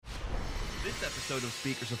This episode of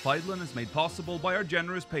Speakers of Eidolon is made possible by our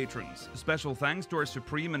generous patrons. Special thanks to our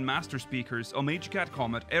supreme and master speakers, Omeji Cat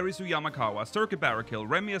Comet, Erisu Yamakawa, Circuit Barrakill,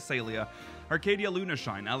 Remy Asalia, Arcadia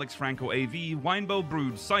Lunashine, Alex Franco AV, Winebow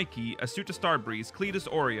Brood, Psyche, Asuta Starbreeze, Cletus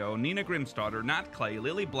Oreo, Nina Grimstadter, Nat Clay,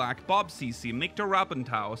 Lily Black, Bob Cece, Mikta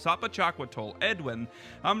Rapentau, Sapa Chakwatol, Edwin,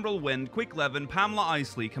 Umbral Wind, Quick Levin, Pamela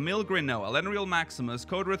Isley, Camille Grino, Elenriel Maximus,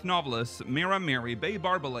 Codrith Novelist, Mira Miri, Bay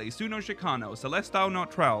Barbalay, Suno Chicano, Celestau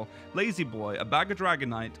Notrell, Lazy Boy, Abaga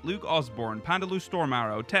Dragonite, Luke Osborne, Pandaloo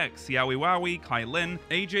Stormarrow, Tex, Yowie Wowie, Kai Lin,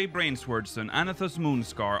 AJ Brainswordson, Anathus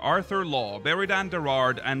Moonscar, Arthur Law, Beridan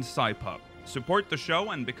Derard, and Cypup. Support the show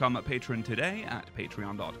and become a patron today at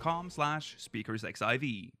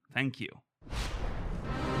patreon.com/speakersxiv. Thank you.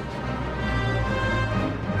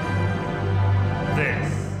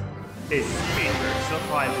 This is Speakers of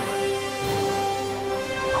Eidolon.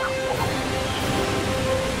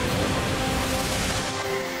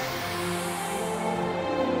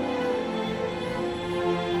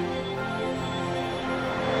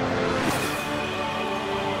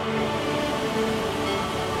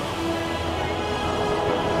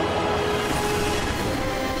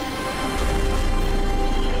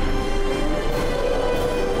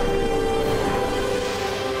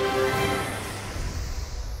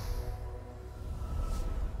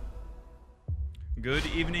 Good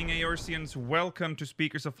evening, Eorzeans. Welcome to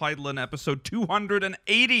Speakers of Eidolon, episode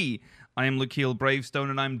 280. I am Lukiel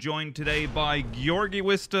Bravestone, and I'm joined today by Georgi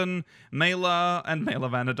Wiston, Mela, and Mela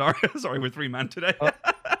Vanadar. Sorry, we're three-man today.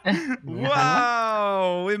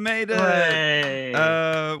 Wow, we made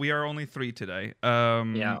it. We are only three today.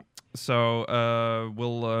 Yeah. So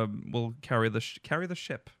we'll carry the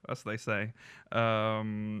ship, as they say,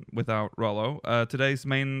 without Rollo. Today's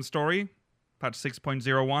main story, patch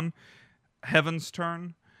 6.01. Heaven's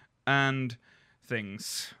Turn, and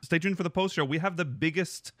things. Stay tuned for the post show. We have the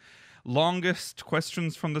biggest, longest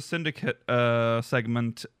questions from the Syndicate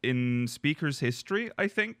segment in Speakers history, I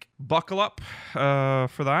think. Buckle up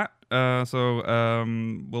for that.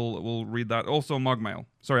 We'll read that. Also, Mogmail.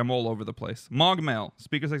 Sorry, I'm all over the place. Mogmail.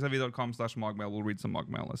 speakersxiv.com/Mogmail. We'll read some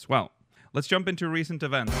Mogmail as well. Let's jump into recent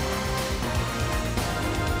events.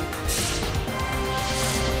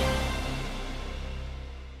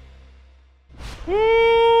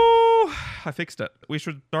 Woo! I fixed it. We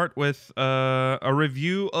should start with a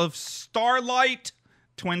review of Starlight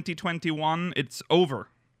 2021. It's over.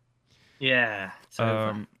 Yeah, it's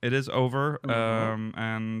over. It is over.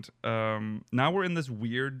 And now we're in this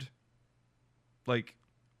weird, like,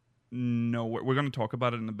 no, we're going to talk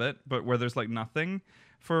about it in a bit, but where there's like nothing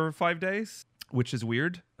for 5 days, which is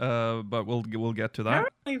weird. But we'll get to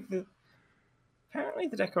that. Apparently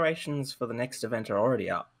the decorations for the next event are already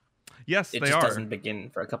up. Yes, it they just are. doesn't begin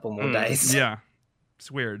for a couple more days. Yeah, it's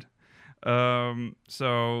weird. Let's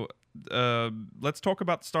talk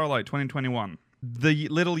about Starlight 2021. The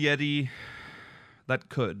little Yeti that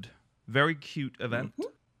could. Very cute event.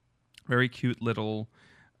 Very cute little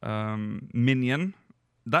minion.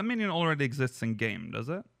 That minion already exists in game, does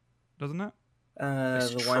it? Doesn't it?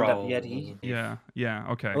 The wind-up Yeti.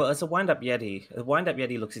 Yeah, okay. Well, it's a wind-up Yeti. The wind-up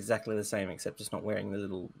Yeti looks exactly the same, except it's not wearing the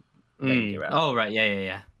little reindeer out. Oh, right,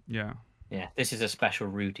 yeah. Yeah. This is a special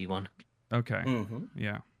Rudy one. Okay.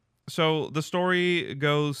 Yeah. So the story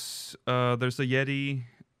goes, there's a Yeti.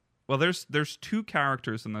 Well, there's two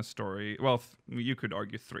characters in this story. Well, you could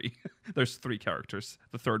argue three. There's three characters.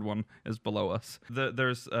 The third one is below us.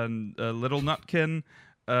 There's a little Nutkin,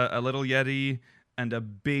 a little Yeti, and a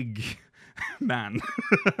big man.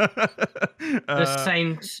 The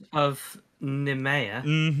Saint of Nemea.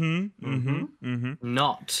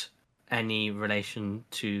 Not any relation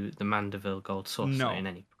to the Mandeville Gold Sorcerer in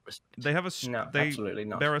any respect. They have absolutely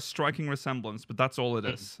not. They're a striking resemblance, but that's all it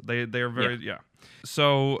is. They are very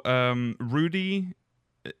So Rudy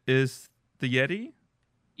is the Yeti.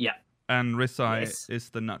 Yeah. And Risai is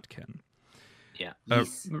the Nutkin. Yeah.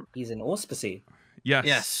 He's an auspice.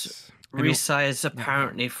 Yes. Risai is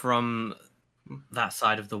apparently from that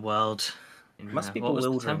side of the world. Must be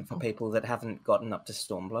bewildering for people that haven't gotten up to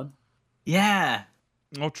Stormblood. Yeah.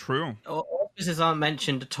 Oh, true. Auspices aren't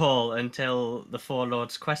mentioned at all until the Four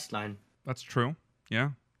Lords questline. That's true. Yeah.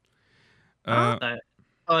 Or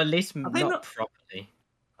at least not properly.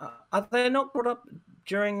 Are they not brought up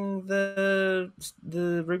during the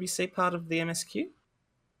Ruby C part of the MSQ?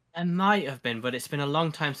 It might have been, but it's been a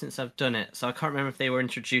long time since I've done it, so I can't remember if they were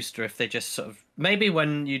introduced or if they just sort of... Maybe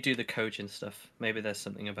when you do the Kojin stuff, maybe there's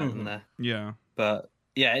something about them there. Yeah. But,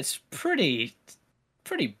 yeah, it's pretty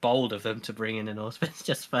bold of them to bring in an auspice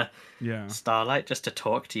just for Starlight, just to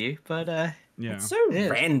talk to you, but... It's so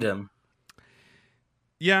random.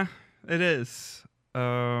 Yeah, it is.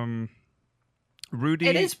 Rudy.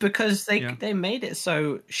 It is because Yeah. they made it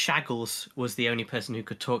so Shaggles was the only person who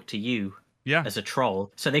could talk to you Yeah. as a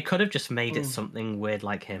troll. So they could have just made it something weird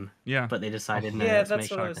like him. Yeah. But they decided no. Yeah, let's that's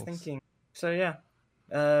make what I was Shaggles. thinking. So yeah,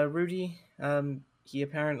 Rudy, he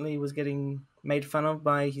apparently was getting made fun of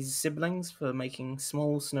by his siblings for making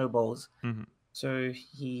small snowballs. Mhm. So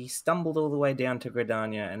he stumbled all the way down to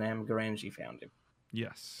Gridania, and Amgaranji found him.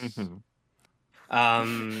 Yes.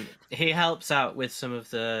 He helps out with some of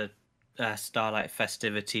the Starlight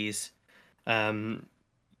festivities.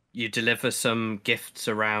 You deliver some gifts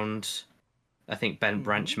around, I think, Bent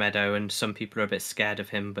Branch Meadow, and some people are a bit scared of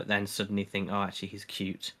him, but then suddenly think, oh, actually, he's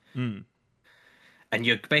cute. Mm. And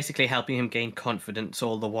you're basically helping him gain confidence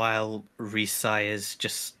all the while Risai is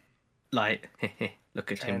just like,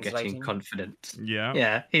 look at him getting Translating. confident. Yeah.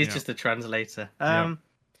 Yeah, he's Yeah. just a translator. Yeah.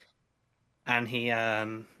 And he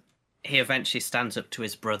eventually stands up to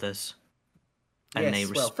his brothers, and they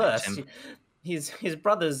Yes, well, respect first, him. his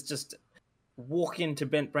brothers just walk into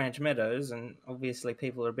Bent Branch Meadows, and obviously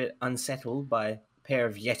people are a bit unsettled by a pair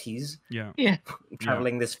of yetis Yeah. Yeah,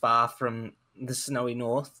 traveling this far from the snowy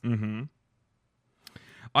north. Mm-hmm.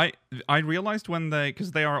 I realized when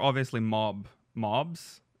because they are obviously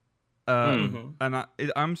mobs, Mhm. and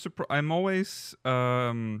I'm always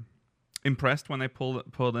impressed when they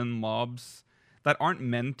pull in mobs that aren't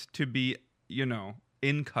meant to be,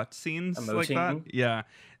 in cutscenes like that. Emoting. Yeah,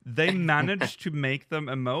 they manage to make them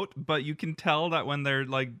emote, but you can tell that when they're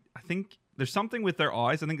like, I think there's something with their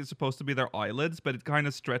eyes. I think it's supposed to be their eyelids, but it kind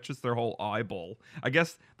of stretches their whole eyeball. I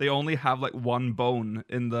guess they only have like one bone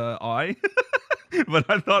in the eye. But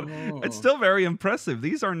I thought it's still very impressive.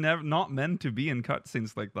 These are not meant to be in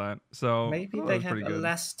cutscenes like that. So Maybe that they was have pretty good.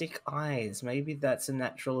 elastic eyes. Maybe that's a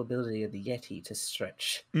natural ability of the Yeti to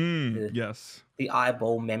stretch Yes. the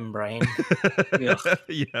eyeball membrane.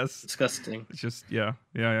 Yes. disgusting. It's just yeah.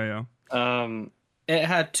 It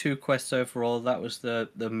had 2 quests overall. That was the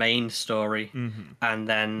main story, and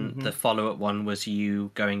then the follow-up one was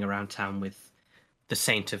you going around town with the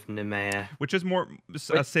Saint of Nemea, Which is more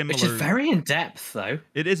a similar. which is very in depth, though.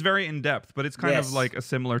 It is very in depth, but it's kind of Yes. like a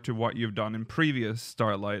similar to what you've done in previous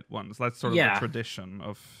Starlight ones. That's sort of Yeah. the tradition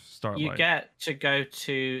of Starlight. You get to go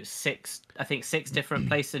to 6 different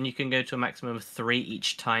places, and you can go to a maximum of 3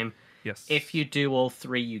 each time. Yes. If you do all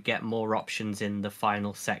 3, you get more options in the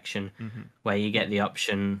final section, where you get the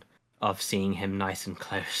option of seeing him nice and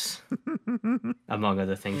close, among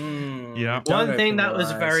other things. Yeah. Don't One thing open that your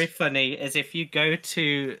was eyes. very funny is if you go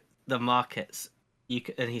to the markets,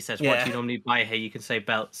 and he says, "What do Yeah. you normally buy here?" You can say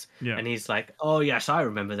belts, Yeah. and he's like, "Oh yes, I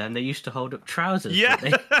remember them. They used to hold up trousers. Yeah.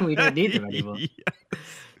 But we don't need them anymore." Yeah.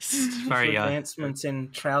 It's very Advancements in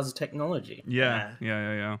trouser technology. Yeah.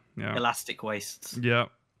 elastic waists. Yeah.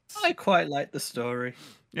 I quite like the story.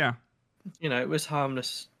 Yeah. It was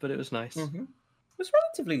harmless, but it was nice. It was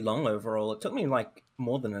relatively long overall. It took me like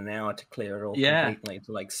more than an hour to clear it all completely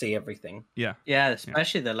to like see everything. Yeah. Yeah,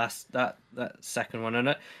 especially the last that second one.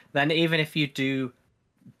 And then even if you do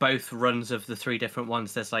both runs of the 3 different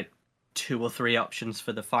ones, there's like 2 or 3 options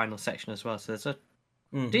for the final section as well. So there's a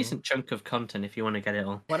decent chunk of content if you want to get it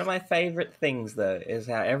all. One of my favorite things though is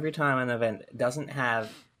how every time an event doesn't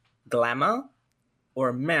have glamour or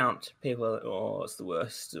a mount, people are like, oh, it's the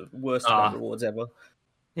worst event rewards ever.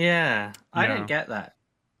 Yeah, I Yeah. don't get that.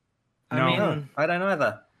 I No. mean, No, I don't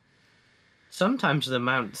either. sometimes the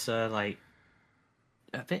mounts are like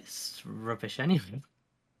a bit rubbish anyway,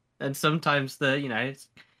 and sometimes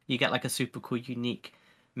you get like a super cool, unique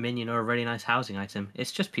minion or a really nice housing item.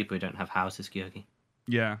 It's just people who don't have houses, Georgi.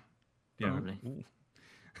 Yeah. Yeah. Probably. Ooh.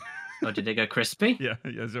 Oh, did they go crispy? Yeah.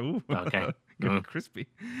 Yes. Ooh. Okay. Good, crispy.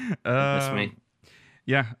 That's me.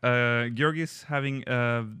 Yeah, Georgi's having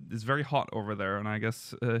is very hot over there, and I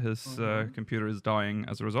guess his computer is dying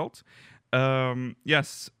as a result.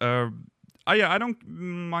 Yes. I don't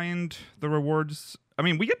mind the rewards. I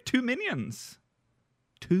mean, we get 2 minions.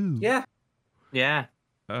 2. Yeah. Yeah,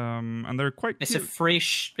 And they're quite it's cute. a free.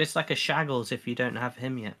 It's like a Shaggles if you don't have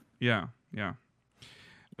him yet. Yeah. Yeah.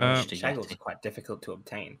 Shaggles are quite difficult to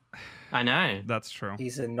obtain. I know. That's true.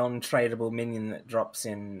 He's a non-tradable minion that drops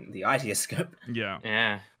in the Ideoscope. Yeah.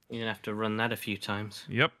 Yeah, you're gonna have to run that a few times.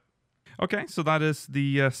 Yep. Okay, so that is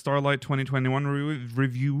the Starlight 2021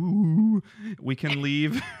 review. We can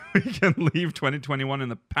leave. We can leave 2021 in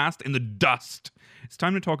the past, in the dust. It's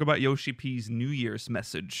time to talk about Yoshi P's New Year's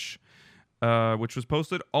message, which was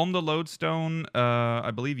posted on the Lodestone, I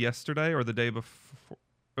believe yesterday or the day before.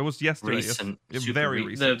 It was yesterday. Recent, Yes. super Very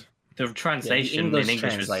recent. The translation English in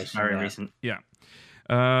English translation, was very yeah. recent. Yeah.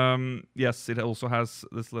 Yes, it also has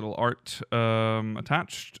this little art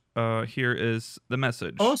attached. Here is the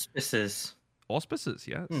message. Auspices. Auspices,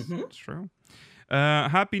 yes, Mhm. that's true.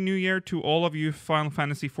 Happy New Year to all of you Final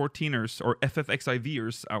Fantasy 14ers or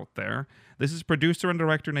FFXIVers out there. This is producer and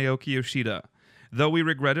director Naoki Yoshida. Though we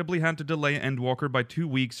regrettably had to delay Endwalker by 2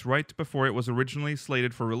 weeks right before it was originally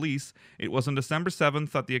slated for release, it was on December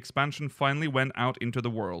 7th that the expansion finally went out into the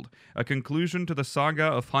world, a conclusion to the saga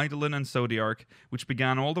of Hydaelyn and Zodiark, which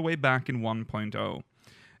began all the way back in 1.0.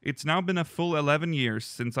 It's now been a full 11 years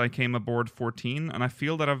since I came aboard 14, and I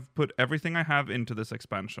feel that I've put everything I have into this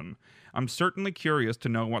expansion. I'm certainly curious to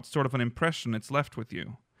know what sort of an impression it's left with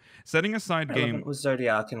you. Setting aside Relevant was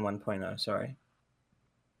Zodiark in 1.0, sorry.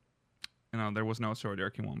 No, there was no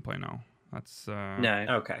Zodiark in 1.0. That's No.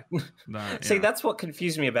 Okay. that, See, yeah. that's what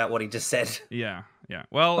confused me about what he just said. Yeah.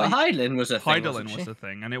 Well, But Hydaelyn was a thing. Hydaelyn wasn't was she? a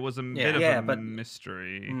thing, and it was a Yeah. bit Yeah, of a but-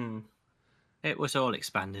 mystery. Hmm. It was all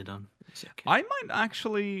expanded on. It's okay. I might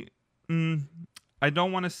actually. I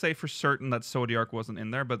don't want to say for certain that Zodiark wasn't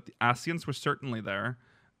in there, but the Asians were certainly there.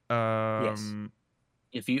 Yes.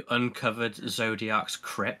 If you uncovered Zodiark's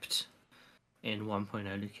crypt in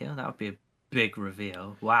 1.0 Lucia, that would be a big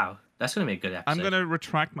reveal. Wow. That's going to be a good episode. I'm going to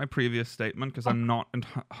retract my previous statement because I'm not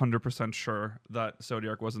 100% sure that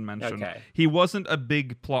Zodiark wasn't mentioned. Okay. He wasn't a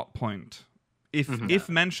big plot point. If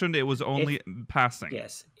mentioned, it was only passing.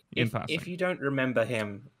 Yes. In passing. If you don't remember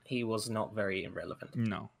him, he was not very irrelevant.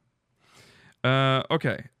 No.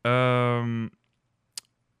 Okay.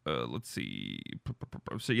 Let's see.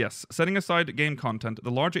 So yes, setting aside game content,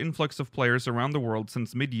 the large influx of players around the world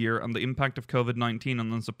since mid-year and the impact of COVID-19 on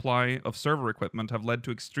the supply of server equipment have led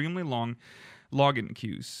to extremely long login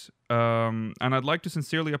queues. And I'd like to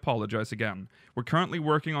sincerely apologize again. We're currently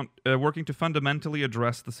working to fundamentally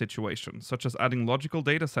address the situation, such as adding logical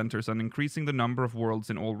data centers and increasing the number of worlds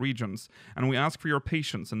in all regions, and we ask for your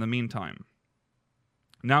patience in the meantime.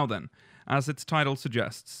 Now then, as its title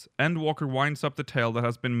suggests, Endwalker winds up the tale that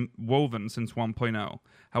has been woven since 1.0.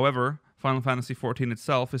 However, Final Fantasy XIV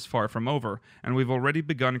itself is far from over, and we've already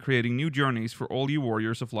begun creating new journeys for all you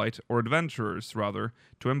Warriors of Light, or adventurers, rather,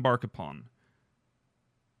 to embark upon.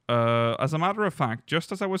 As a matter of fact,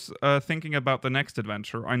 just as I was thinking about the next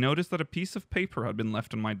adventure, I noticed that a piece of paper had been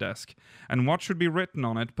left on my desk, and what should be written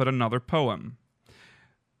on it but another poem.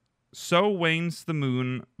 So wanes the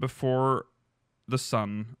moon before the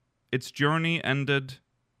sun. Its journey ended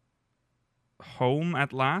home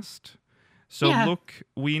at last. So look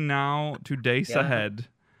we now to days ahead.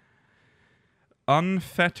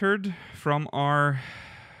 Unfettered from our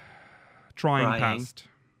trying past.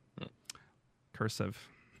 Cursive.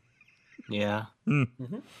 Yeah.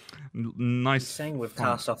 Nice. He's saying we've font.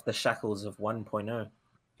 cast off the shackles of 1.0.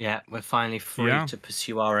 Yeah, we're finally free Yeah. to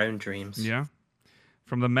pursue our own dreams. Yeah.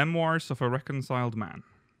 From the Memoirs of a Reconciled Man.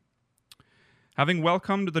 Having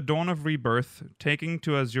welcomed the dawn of rebirth, taking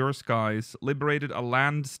to azure skies, liberated a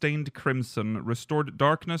land stained crimson, restored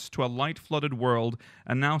darkness to a light-flooded world,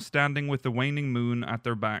 and now standing with the waning moon at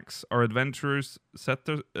their backs, our adventurers set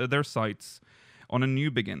their sights on a new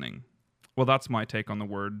beginning. Well, that's my take on the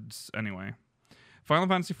words, anyway. Final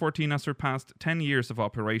Fantasy XIV has surpassed 10 years of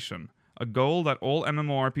operation, a goal that all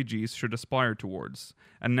MMORPGs should aspire towards,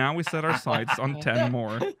 and now we set our sights on 10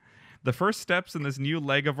 more. The first steps in this new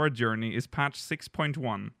leg of our journey is patch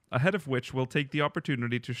 6.1, ahead of which we'll take the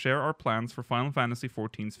opportunity to share our plans for Final Fantasy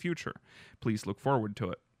XIV's future. Please look forward to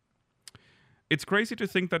it. It's crazy to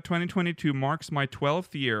think that 2022 marks my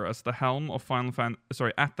 12th year as the helm of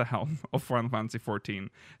at the helm of Final Fantasy XIV.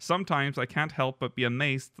 Sometimes I can't help but be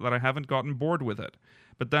amazed that I haven't gotten bored with it.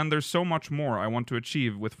 But then there's so much more I want to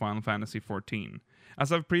achieve with Final Fantasy XIV.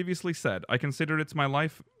 As I've previously said, I consider it my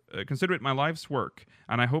life's work,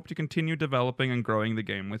 and I hope to continue developing and growing the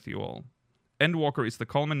game with you all. Endwalker is the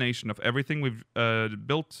culmination of everything we've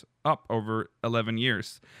built up over 11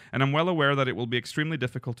 years, and I'm well aware that it will be extremely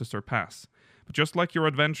difficult to surpass. But just like your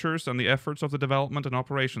adventures and the efforts of the development and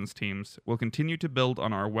operations teams, we'll continue to build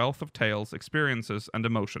on our wealth of tales, experiences, and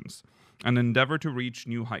emotions, and endeavor to reach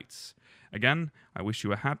new heights. Again, I wish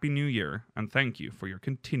you a happy new year, and thank you for your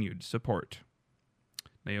continued support.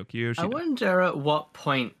 Naoki Yoshida. I wonder at what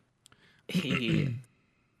point he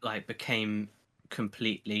became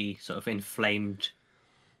completely sort of inflamed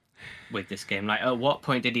with this game. Like, at what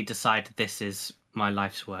point did he decide this is my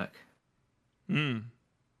life's work?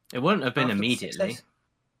 It wouldn't have been immediately.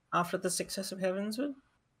 After the success of Heavensward?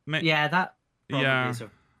 Yeah, that probably Yeah. is a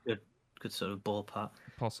good sort of ballpark.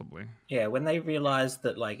 Possibly. Yeah, when they realized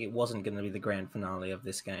that it wasn't going to be the grand finale of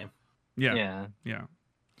this game. Yeah.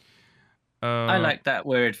 I like that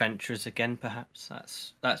we're adventurers again. Perhaps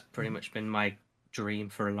that's pretty much been my dream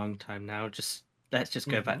for a long time now. Let's just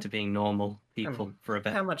go back to being normal people for a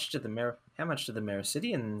bit. How much do the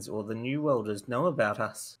Mericidians or the New Worlders know about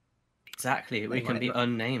us? Exactly, we can be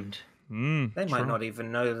unnamed. They might not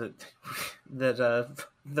even know that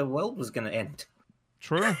the world was going to end.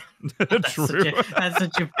 True. That's True. That's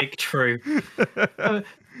such a big true.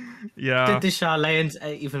 Yeah. Did the Charlayans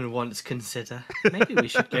even once consider maybe we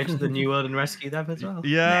should go to the New World and rescue them as well?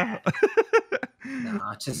 Yeah.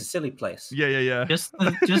 Nah, it's just a silly place. Yeah. Just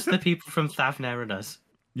the people from Thavner and us.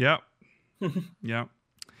 Yeah. Yeah.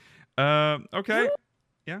 Okay.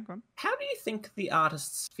 Yeah, go on. How do you think the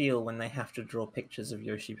artists feel when they have to draw pictures of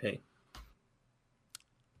Yoshi P?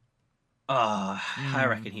 Oh, I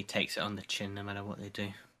reckon he takes it on the chin no matter what they do.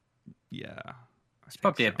 Yeah. It's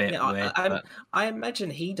probably a bit Yeah, weird. I imagine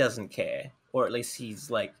he doesn't care, or at least he's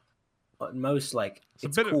like, at most like It's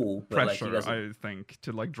it's a bit cool, of but pressure, like he doesn't. I think,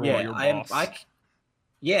 to like draw Yeah, your boss.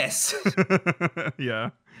 Yes.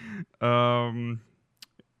 Yeah.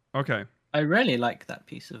 Okay. I really like that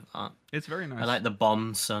piece of art. It's very nice. I like the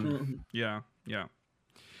bomb sun. Mhm. Yeah.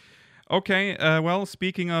 Okay, well,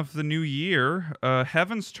 speaking of the new year,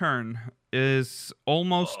 Heaven's Turn is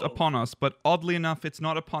almost upon us, but oddly enough, it's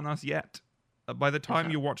not upon us yet. By the time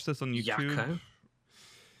you watch this on YouTube,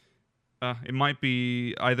 Yako? it might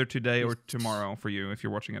be either today or tomorrow for you if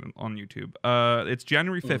you're watching it on YouTube. It's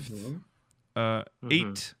January 5th,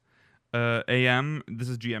 8 a.m. This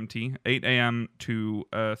is GMT, 8 a.m. to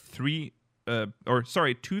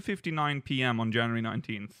 2:59 p.m. on January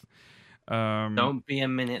 19th. Don't be a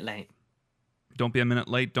minute late. Don't be a minute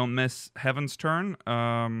late. Don't miss Heaven's Turn.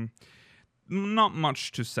 Not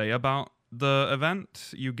much to say about the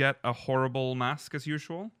event. You get a horrible mask as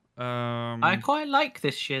usual. I quite like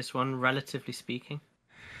this year's one, relatively speaking.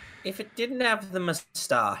 If it didn't have the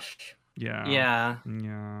moustache, Yeah.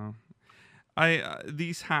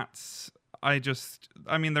 These hats,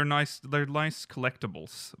 they're nice. They're nice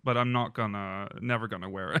collectibles, but I'm never gonna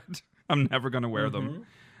wear it. I'm never gonna wear them.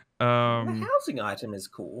 the housing item is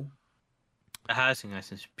cool. The housing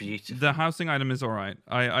item is beautiful. The housing item is all right.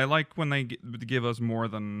 I like when they give us more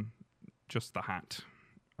than just the hat.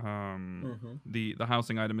 The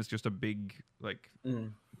housing item is just a big like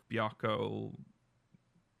Byakko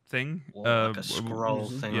thing, like a scroll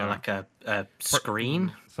thing, or like a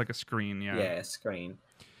screen. It's like a screen, yeah. Yeah, screen.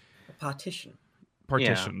 A partition.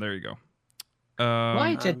 Partition. There you go.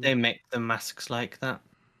 Why did they make the masks like that?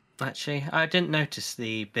 Actually, I didn't notice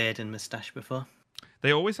the beard and mustache before.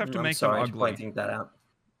 They always have to I'm make sorry them for ugly. pointing that out.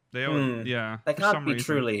 They always, yeah. They for can't some be reason.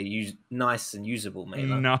 truly nice and usable, mate.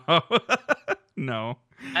 No, no.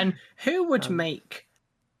 And who would make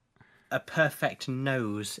a perfect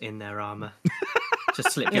nose in their armor to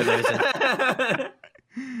slip your nose in?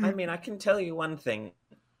 I mean, I can tell you one thing: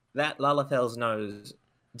 that Lalafell's nose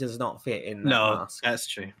does not fit in that mask. That's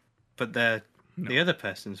true. But the other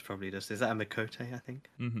person's probably does. Is that a Mikote? I think.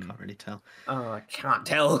 Can't really tell. Oh, I can't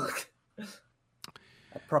tell.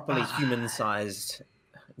 A properly human-sized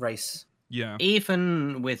race. Yeah.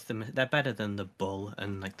 Even with them, they're better than the bull,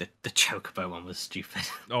 and like the Chocobo one was stupid.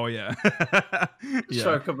 Oh yeah. Yeah.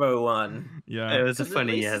 Chocobo one. Yeah. It was a 'Cause at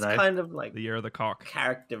funny least year it's though. kind of like The year of the cock.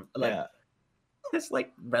 character, like it's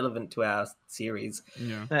like relevant to our series.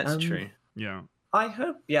 Yeah. That's true. Yeah. I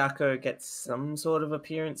hope Byakko gets some sort of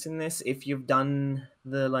appearance in this if you've done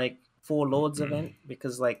the like Four Lords event,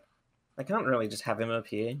 because like I can't really just have him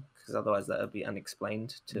appear because otherwise that would be unexplained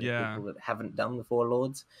to the people that haven't done the Four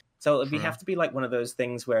Lords. So it would have to be like one of those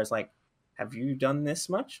things where it's like, have you done this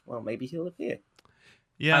much? Well, maybe he'll appear.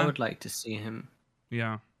 Yeah. I would like to see him.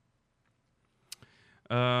 Yeah.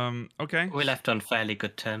 Okay. We left on fairly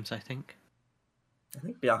good terms, I think. I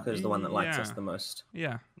think Byakko's the one that likes us the most.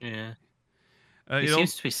 Yeah. Yeah. He He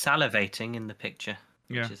seems to be salivating in the picture,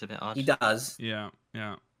 which Yeah. is a bit odd. He does. Yeah.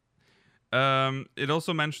 It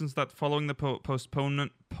also mentions that following the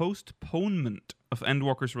postponement of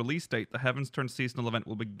Endwalker's release date, the Heaven's Turn seasonal event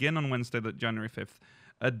will begin on Wednesday, January 5th,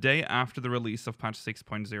 a day after the release of patch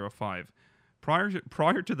 6.05.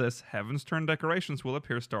 Prior to this, Heaven's Turn decorations will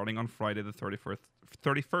appear starting on Friday the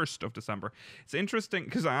 31st of December. It's interesting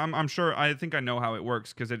because I think I know how it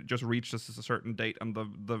works, because it just reaches a certain date and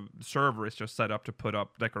the server is just set up to put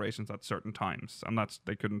up decorations at certain times, and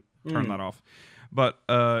they couldn't turn that off. But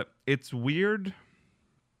it's weird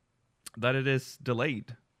that it is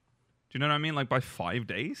delayed. Do you know what I mean? Like by 5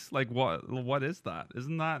 days? Like what is that?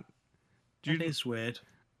 Isn't that? It is weird.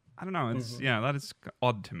 I don't know. It's that is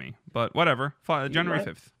odd to me. But whatever. January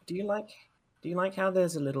 5th. Do you like how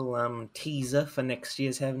there's a little teaser for next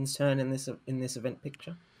year's Heaven's Turn in this event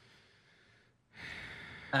picture?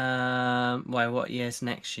 Why? What year's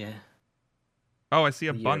next year? Oh, I see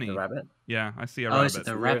a The year of bunny. the rabbit. Yeah, I see a Oh, rabbit. is it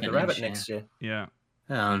the Year of rabbit, the rabbit next year. Yeah.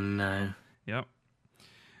 Oh no. Yep.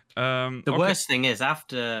 The okay. worst thing is,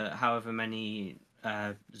 after however many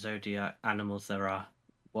zodiac animals there are,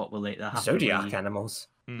 what will they? They'll have Zodiac to animals.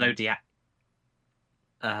 Zodiac.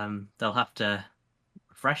 They'll have to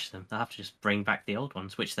refresh them. They'll have to just bring back the old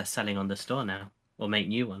ones, which they're selling on the store now, or make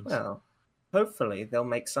new ones. Well, hopefully they'll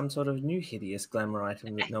make some sort of new hideous glamour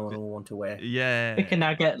item that no one will want to wear. Yeah. We can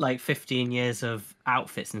now get like 15 years of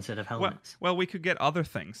outfits instead of helmets. Well, we could get other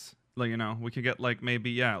things. Like, you know, we could get like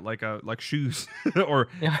maybe like shoes or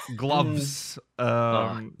Yeah. gloves.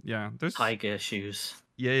 Yeah, there's Tiger shoes.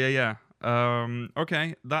 yeah.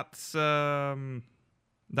 Okay, that's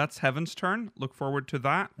Heaven's Turn. Look forward to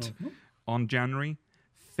that on January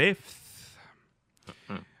 5th.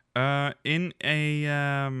 In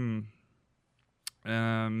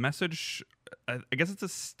a message, I guess it's a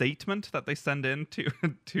statement that they send in to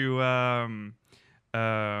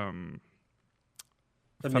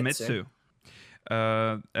Famitsu.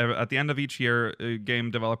 At the end of each year,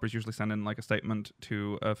 game developers usually send in like a statement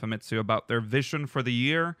to Famitsu about their vision for the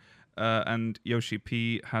year, and Yoshi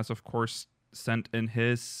P has of course sent in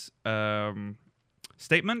his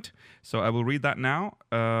statement. So I will read that now.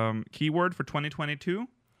 Keyword for 2022: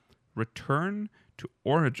 return to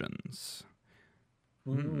Origins.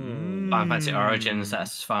 Final Fantasy Origins.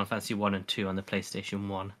 That's Final Fantasy 1 and 2 on the PlayStation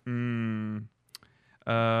 1.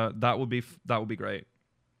 That would be great.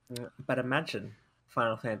 But imagine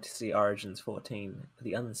Final Fantasy Origins 14,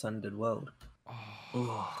 The Unsundered World.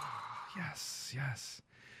 Yes.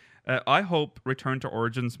 I hope Return to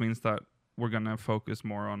Origins means that we're gonna focus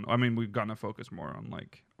more on. I mean, we're gonna focus more on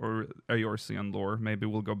like or Eorzean lore. Maybe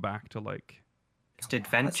we'll go back to like Just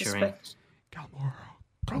adventuring.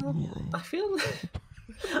 I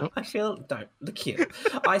feel. Don't look here.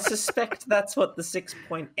 I suspect that's what the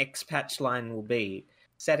 6.x patch line will be,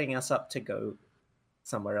 setting us up to go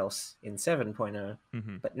somewhere else in 7.0.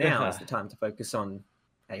 But now is the time to focus on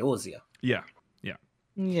Eorzea. Yeah.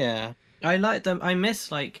 Yeah. I like them. I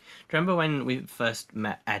miss, like, do you remember when we first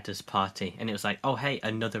met Edda's party and it was like, oh, hey,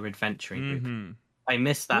 another adventuring group? I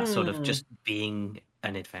miss that sort of just being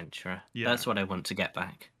an adventurer. Yeah. That's what I want to get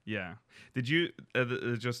back. Yeah. Did you,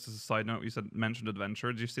 just as a side note, you mentioned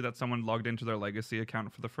adventure. Did you see that someone logged into their legacy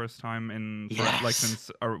account for the first time like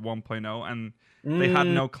since 1.0 and they had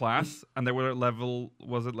no class and they were level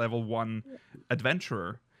 1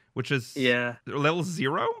 adventurer, which is level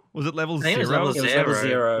 0? Was it level 0? It was level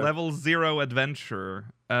 0. Level 0 adventurer.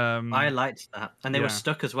 I liked that. And they were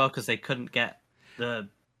stuck as well because they couldn't get the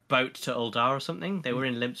boat to Uldar or something. They were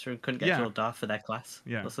in Limsa and couldn't get to Uldar for their class.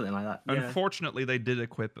 Yeah. Or something like that. Unfortunately, they did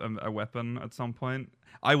equip a weapon at some point.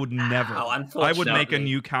 I would never. I would make a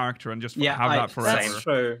new character and just have that forever. That's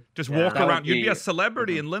true. Just walk around. You'd be a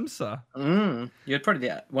celebrity in Limsa. You'd probably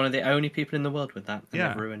be one of the only people in the world with that. And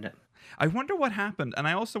they've ruined it. I wonder what happened, and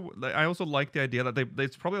I also like the idea that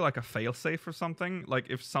it's probably like a failsafe or something. Like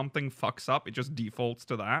if something fucks up, it just defaults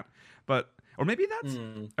to that. Or maybe that's.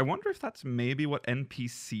 I wonder if that's maybe what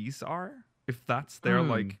NPCs are. If that's their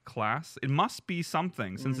like class, it must be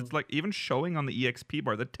something since it's like even showing on the EXP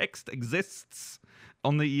bar. The text exists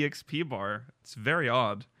on the EXP bar. It's very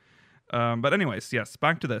odd. But anyways, yes,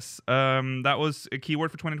 back to this. That was a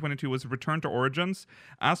keyword for 2022 was return to Origins.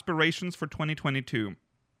 Aspirations for 2022.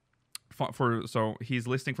 So he's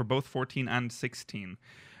listing for both 14 and 16.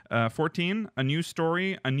 14, a new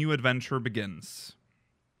story, a new adventure begins.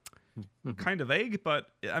 Kind of vague, but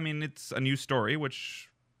I mean, it's a new story, which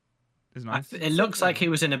is nice. It looks like he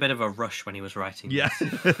was in a bit of a rush when he was writing. Yeah,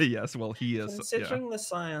 yes, well, he is. Considering the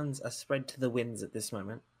Scions are spread to the winds at this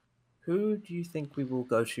moment, who do you think we will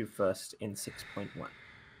go to first in 6.1?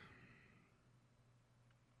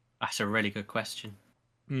 That's a really good question.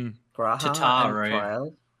 Graha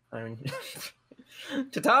Tataru.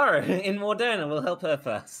 Tataru in Moderna will help her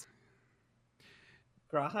first.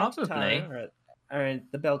 Graha Probably. Tataru are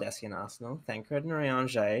at the Beldessian Arsenal. Thancred and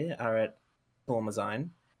Riange are at Tormazine.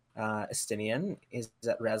 Estinian is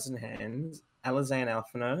at Rasenhands. Alizé and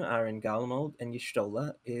Alphino are in Garlemald, and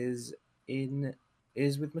Y'shtola is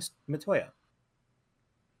with Matoya.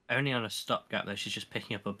 Only on a stopgap though. She's just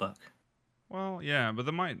picking up a book. Well, yeah, but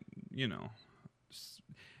they might, you know.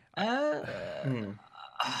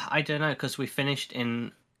 I don't know because we finished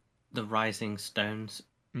in the Rising Stones.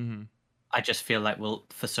 I just feel like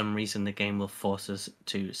for some reason the game will force us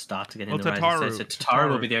to start again in the Rising Stones. So Tataru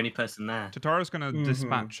will be the only person there. Tataru's going to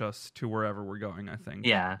dispatch us to wherever we're going, I think.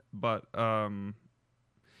 Yeah. But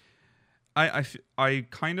I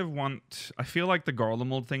kind of want. I feel like the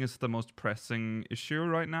Garlemald thing is the most pressing issue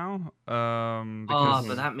right now.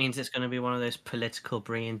 But that means it's going to be one of those political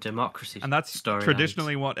Brian democracy. And that's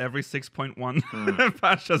traditionally what every 6.1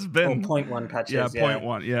 patch has been. 0.1 patches. Yeah,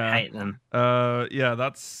 0.1. Yeah, I hate them. Yeah,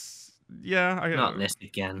 that's Yeah, Not this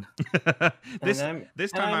again. this And,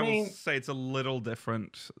 this and time I I will mean- say it's a little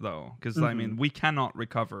different though, because I mean we cannot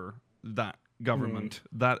recover that government.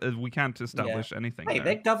 That we can't establish anything. Hey,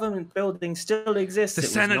 there. that government building still exists. The It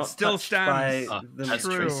was Senate not still touched stands. by Oh, the that's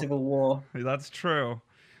true. Civil War. That's true.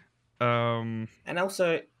 And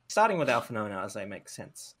also, starting with Alpha Nona, as they make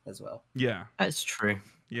sense as well. Yeah, That's true.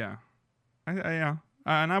 yeah, yeah,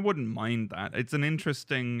 and I wouldn't mind that. It's an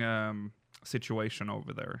interesting situation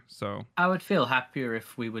over there. So I would feel happier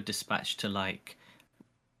if we were dispatched to like,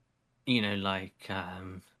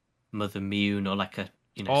 Mother Mune or like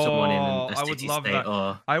someone in I a would city love state that.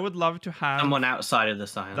 or I would love to have someone outside of the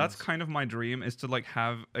Scions. That's kind of my dream, is to like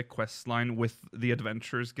have a quest line with the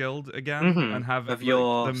Adventurers Guild again, Mhm, and have of like,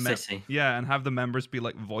 your the city. Yeah, and have the members be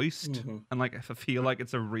like voiced, Mhm. and like if I feel like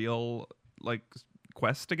it's a real like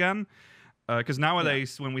quest again, because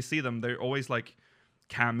nowadays when we see them, they're always like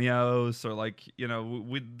cameos or like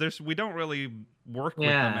we don't really work with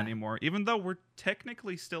them Yeah. anymore, even though we're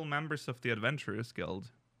technically still members of the Adventurers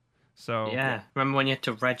Guild. So Yeah. Remember when you had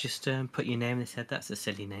to register and put your name? They said that's a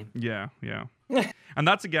silly name. Yeah. And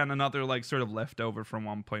that's again another like sort of leftover from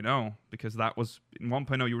 1.0, because that was in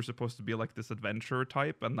 1.0 you were supposed to be like this adventurer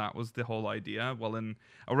type, and that was the whole idea. Well, in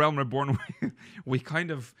A Realm Reborn we kind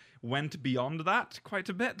of went beyond that quite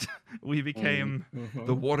a bit. We became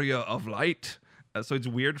the warrior of light. So it's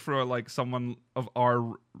weird for like someone of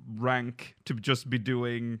our rank to just be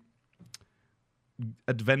doing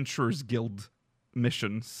Adventurers Guild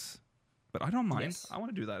missions. But I don't mind. Yes. I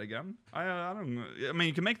want to do that again. I don't. I mean,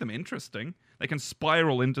 you can make them interesting. They can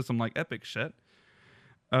spiral into some like epic shit.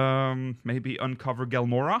 Maybe uncover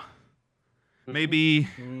Gelmora. Maybe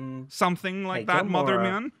something like Hey, that. Mother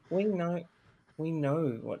Gelmora. Moon. We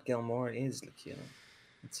know what Gelmora is, Lucia.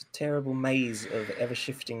 It's a terrible maze of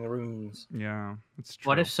ever-shifting runes. Yeah, it's true.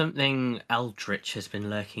 What if something eldritch has been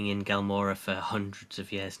lurking in Gelmora for hundreds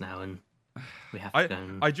of years now, and we have to go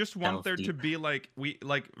and I just want delve there to deep? be like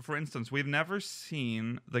for instance, we've never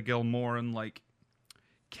seen the Gelmoran like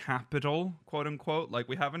capital, quote unquote. Like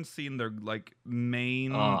we haven't seen their like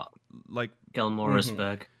main like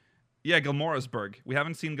Gelmorasburg. yeah, Gelmorasburg. We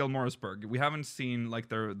haven't seen Gelmorasburg. We haven't seen like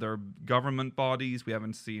their government bodies. We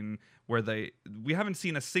haven't seen we haven't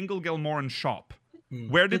seen a single Gelmoran shop.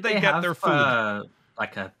 Where did they get have, their food?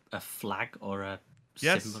 Like a flag or a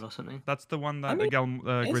Yes. symbol or something? That's the one that I mean,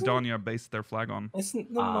 Gridania based their flag on.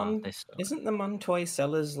 Isn't the They still- isn't the Montoy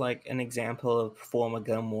Cellars like an example of former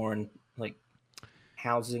Gelmoran like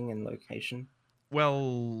housing and location? Well,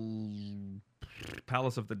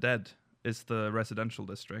 Palace of the Dead is the residential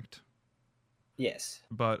district. Yes.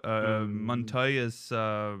 But Montoy is,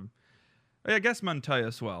 I guess Montoy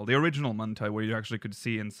as well. The original Montoy, where you actually could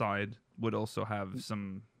see inside, would also have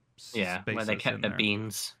some Yeah, where they spaces kept in the there.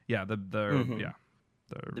 beans. Yeah, the Mhm.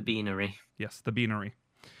 The beanery. yes, the beanery.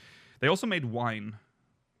 They also made wine.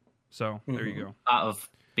 So there you go. Out of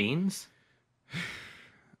beans?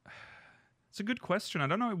 It's a good question. I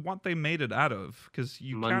don't know what they made it out of, because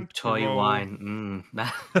you can't Montoy grow... wine.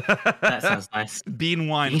 That sounds nice. Bean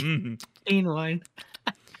wine. Mm. Bean wine.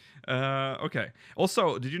 Okay.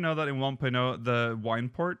 Also, did you know that in 1.0 the wine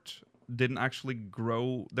port didn't actually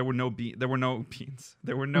grow? There were no beans. There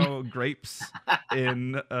were no grapes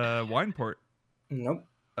in Wineport. Nope.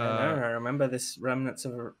 I know. I remember this remnants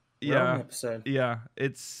of a yeah. Realm episode. Yeah,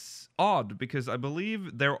 it's odd because I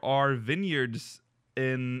believe there are vineyards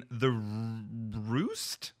in the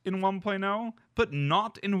Roost in 1.0, but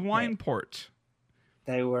not in Wineport.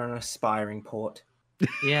 They were an aspiring port.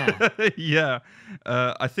 Yeah. Yeah,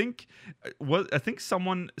 I think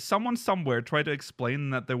someone somewhere tried to explain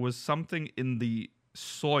that there was something in the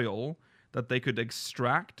soil that they could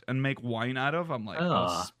extract and make wine out of. I'm like,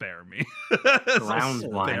 oh, spare me. Ground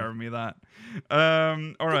wine. Spare me that.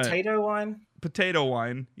 All right. Potato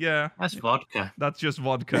wine. Yeah. That's vodka. That's just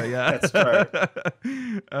vodka. Yeah. That's right.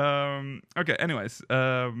 Okay. Anyways,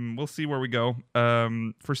 we'll see where we go.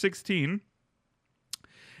 For 16.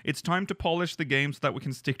 It's time to polish the game so that we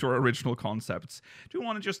can stick to our original concepts. Do you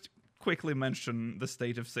want to just quickly mention the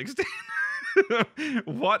state of 16?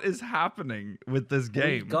 What is happening with this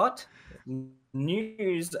game? We got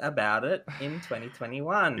news about it in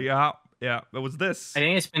 2021. Yeah. It was this. I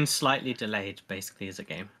think it's been slightly delayed, basically, as a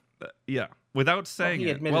game. Yeah, without saying he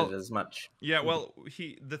it. admitted as much. Yeah, well,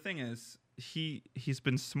 the thing is, he's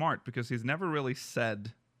been smart because he's never really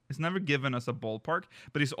said, he's never given us a ballpark,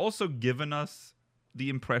 but he's also given us the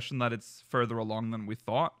impression that it's further along than we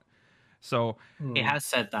thought. So He has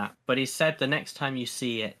said that, but he said the next time you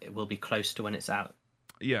see it, it will be close to when it's out.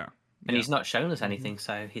 yeah, And he's not shown us anything,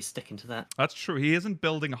 so he's sticking to that. That's true. He isn't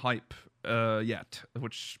building hype yet,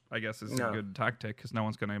 which I guess is a No. good tactic because no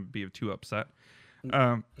one's going to be too upset.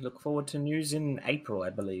 Look forward to news in April, I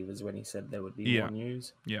believe, is when he said there would be Yeah. more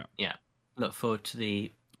news. Yeah, Yeah. Look forward to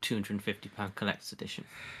the £250 collector's edition.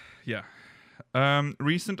 yeah.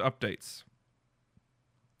 Recent updates.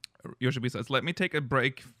 Yoshibi says, "Let me take a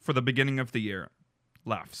break for the beginning of the year."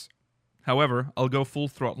 Laughs. However, I'll go full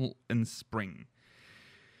throttle in spring.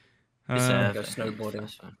 Deserve Go it. snowboarding.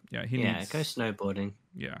 That's fine. Yeah, he Yeah, needs. go snowboarding.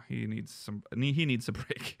 Yeah, he needs a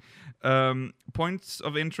break. Points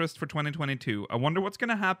of interest for 2022. I wonder what's going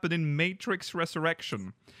to happen in Matrix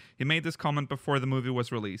Resurrection. He made this comment before the movie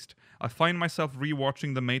was released. I find myself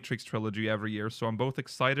rewatching the Matrix trilogy every year, so I'm both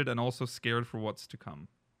excited and also scared for what's to come.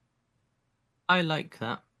 I like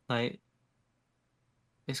that. Like,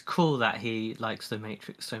 it's cool that he likes the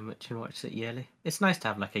Matrix so much and watches it yearly. It's nice to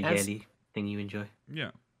have like a As- yearly thing you enjoy.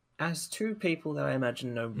 Yeah. As two people that I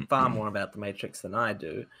imagine know far more about the Matrix than I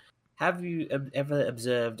do, have you ever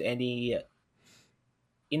observed any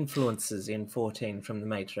influences in 14 from the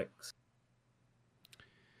Matrix?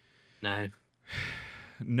 No.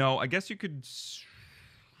 No, I guess you could.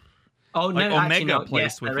 Oh Like no, actually Omega no. plays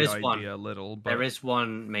Yes, with there the is one. idea a little, but There is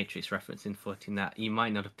one Matrix reference in 14 that you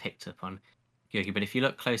might not have picked up on, Yogi, but if you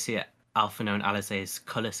look closely at Alphinaud and Alizé's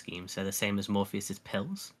colour schemes, they're the same as Morpheus's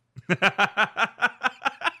pills.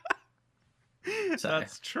 So-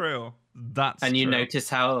 That's true. That's And you true. notice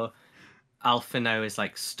how Alphinaud is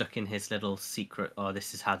like stuck in his little secret, oh,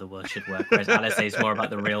 this is how the world should work, whereas Alizé is more about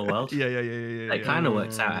the real world. Yeah. It kind of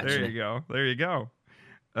works out, There actually. you go. There you go.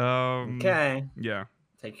 Okay, Yeah.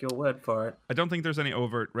 take your word for it. I don't think there's any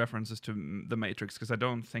overt references to the Matrix because I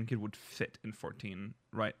don't think it would fit in 14,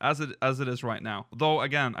 right? As it is right now. Though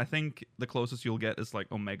again, I think the closest you'll get is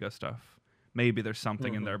like Omega stuff. Maybe there's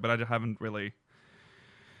something in there, but I haven't really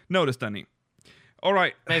noticed any. All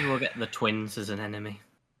right. Maybe we'll get the twins as an enemy.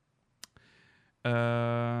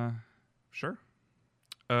 Sure.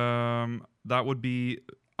 That would be.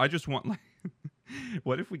 I just want like.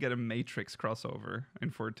 What if we get a Matrix crossover in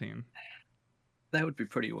 14? That would be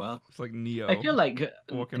pretty well. It's like Neo. I feel like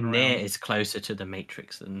walking Nier around. is closer to the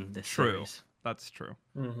Matrix than this True. series. That's true.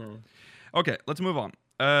 Mm-hmm. Okay, let's move on.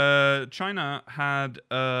 China had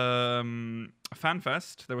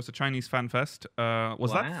FanFest. There was a Chinese FanFest.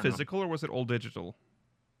 Was Wow. that physical or was it all digital?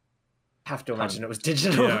 Have to imagine it was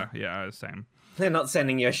digital. Yeah, same. They're not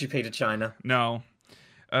sending Yoshi P to China. No.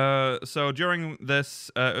 So during this,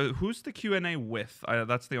 who's the Q&A with?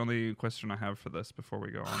 That's the only question I have for this before we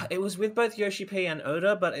go on. It was with both Yoshi P and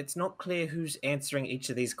Oda, but it's not clear who's answering each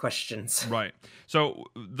of these questions. Right. So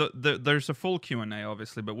there's a full Q&A,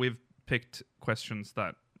 obviously, but we've picked questions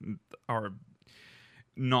that are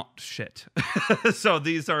not shit. So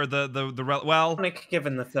these are well, Nick,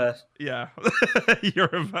 given the first. yeah.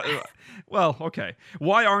 Well, okay.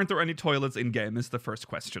 Why aren't there any toilets in game is the first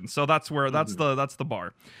question. So that's the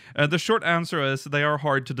bar. The short answer is they are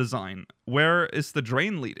hard to design. Where is the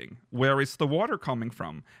drain leading? Where is the water coming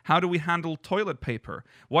from? How do we handle toilet paper?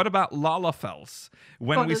 What about Lalafels?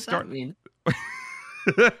 When What we does start that mean?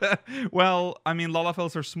 Well, I mean,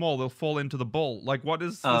 Lalafels are small. They'll fall into the bowl. Like, what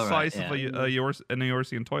is the Oh, right, size of yeah. an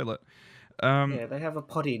Eorzean toilet? Yeah, they have a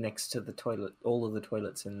potty next to the toilet. All of the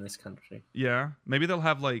toilets in this country. Yeah, maybe they'll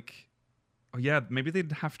have like, oh yeah, maybe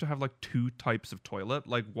they'd have to have like two types of toilet,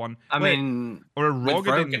 like one. I wait, mean, or a with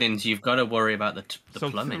Rogadin. Rogadins, you've got to worry about the So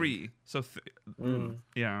plumbing. three. So Mm.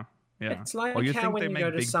 yeah. It's like Oh, you how think when they you make go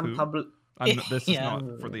to big some poo? public. This is Yeah.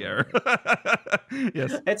 not for the air.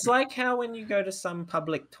 Yes. It's like how when you go to some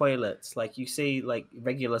public toilets, like you see like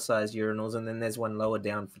regular sized urinals, and then there's one lower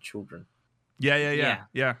down for children. Yeah.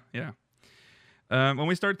 When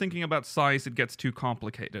we start thinking about size, it gets too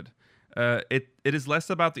complicated. It is less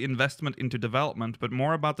about the investment into development, but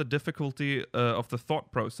more about the difficulty of the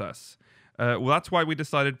thought process. Well, that's why we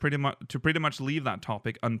decided pretty much leave that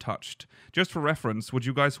topic untouched. Just for reference, would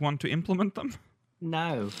you guys want to implement them?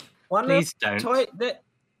 No. One Please of don't.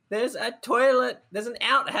 There's a toilet. There's an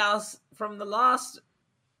outhouse from the last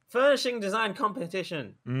furnishing design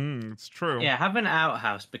competition. It's true. Yeah, have an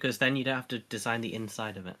outhouse because then you don't have to design the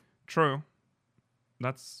inside of it. True.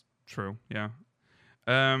 That's true. Yeah.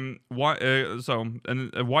 Why?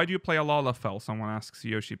 Why do you play a Lalafell? Someone asks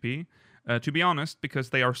Yoshi P. To be honest, because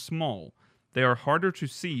they are small. They are harder to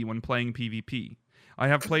see when playing PvP. I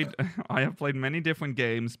have played many different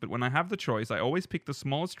games, but when I have the choice, I always pick the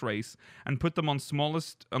smallest race and put them on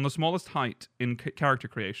the smallest height in character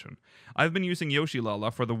creation. I've been using Yoshi Lala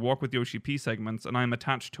for the Walk with Yoshi P segments, and I am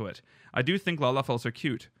attached to it. I do think Lalafells are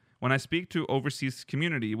cute. When I speak to overseas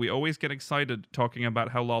community, we always get excited talking about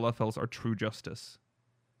how Lalafells are true justice.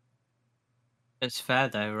 It's fair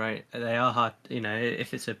though, right? They are hard.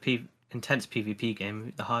 If it's a intense PvP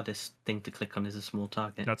game, the hardest thing to click on is a small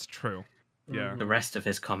target. That's true. Yeah. The rest of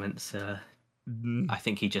his comments, I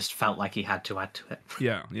think he just felt like he had to add to it.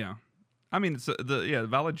 Yeah. I mean, it's the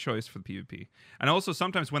valid choice for the PvP, and also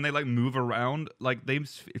sometimes when they like move around, like it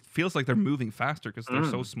feels like they're moving faster because they're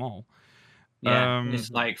so small. Yeah, it's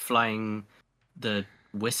like flying the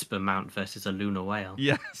Whisper Mount versus a lunar whale.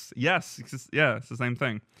 Yes, it's the same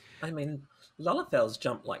thing. I mean, Lalafels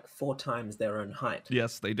jump like 4 times their own height.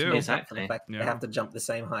 Yes, they do. Exactly. The fact that they have to jump the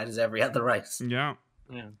same height as every other race. Yeah.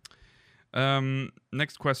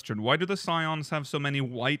 Next question: why do the Scions have so many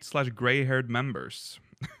white/gray-haired members?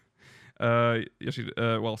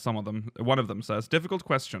 Well, some of them. One of them says, difficult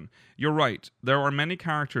question. You're right. There are many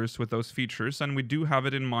characters with those features, and we do have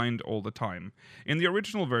it in mind all the time. In the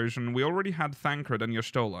original version, we already had Thancred and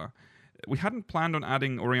Y'shtola. We hadn't planned on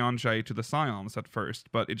adding Urianger to the Scions at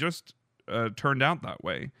first, but it just turned out that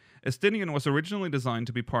way. Estinian was originally designed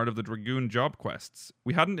to be part of the Dragoon job quests.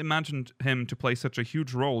 We hadn't imagined him to play such a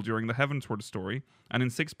huge role during the Heavensward story, and in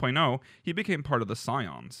 6.0, he became part of the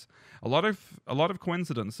Scions. A lot of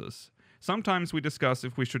coincidences. Sometimes we discuss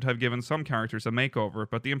if we should have given some characters a makeover,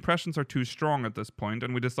 but the impressions are too strong at this point,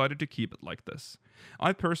 and we decided to keep it like this.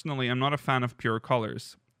 I personally am not a fan of pure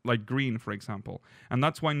colors, like green, for example, and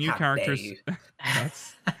that's why new characters.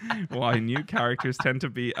 That's why new characters tend to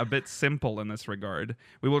be a bit simple in this regard.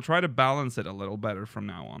 We will try to balance it a little better from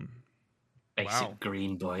now on. Basic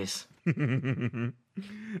green boys. Days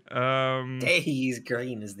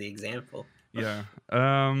green is the example. Yeah.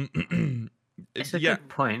 It's a good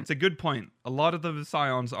point. It's a good point. A lot of the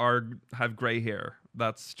Scions have grey hair.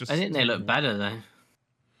 That's just. I think they look better though.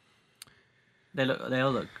 They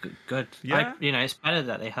all look good. Yeah. It's better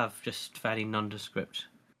that they have just fairly nondescript.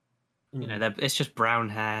 It's just brown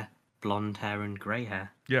hair, blonde hair, and grey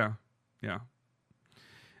hair. Yeah.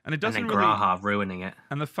 And it doesn't and then G'raha ruining it.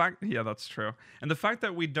 And the fact, that's true. And the fact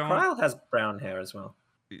that we don't. Krile has brown hair as well.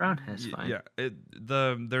 Brown hair's fine. Yeah.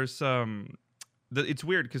 There's it's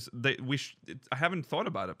weird because I haven't thought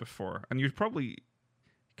about it before, and you'd probably,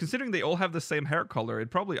 considering they all have the same hair color,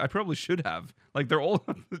 I probably should have. Like they're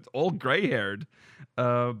all gray haired,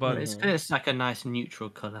 but it's like a nice neutral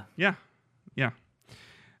color. Yeah.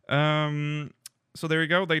 So there you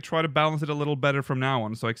go. They try to balance it a little better from now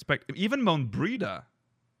on. So I expect even Monbrida.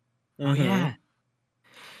 Oh yeah.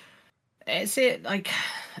 It's like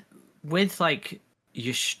with like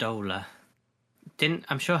Y'shtola.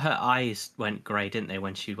 I'm sure her eyes went grey, didn't they,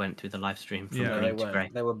 when she went through the live stream from green to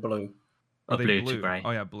grey? They were blue. Or blue to grey.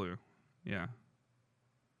 Oh yeah, blue. Yeah.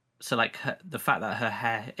 So like the fact that her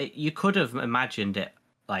hair, you could have imagined it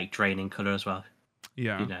like draining colour as well.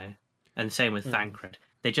 Yeah. And same with Thancred.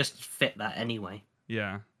 They just fit that anyway.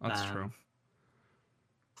 Yeah, that's true.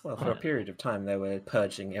 Well, for a period of time, they were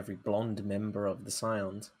purging every blonde member of the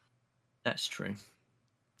Scions. That's true.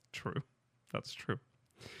 True. That's true.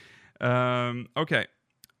 Okay.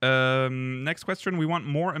 Next question. We want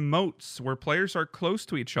more emotes where players are close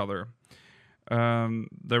to each other.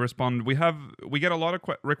 They respond, we get a lot of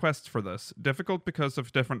requests for this. Difficult because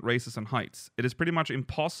of different races and heights. It is pretty much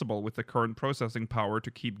impossible with the current processing power to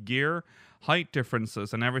keep gear, height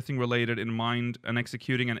differences, and everything related in mind, and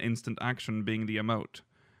executing an instant action being the emote.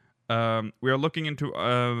 We are looking into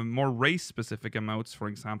more race-specific emotes, for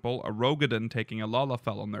example, a Rogadin taking a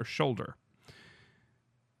Lalafell on their shoulder.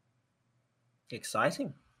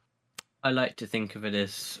 Exciting. I like to think of it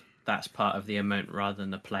as that's part of the emote rather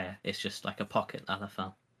than the player. It's just like a pocket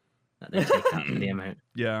Lalafell that they take out of the emote.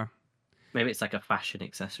 Yeah. Maybe it's like a fashion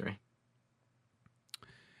accessory.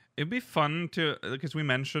 It'd be fun to, because we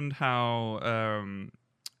mentioned how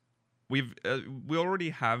we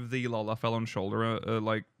already have the Lalafell on shoulder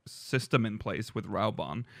like system in place with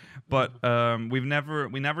Raubahn, but we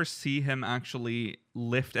never see him actually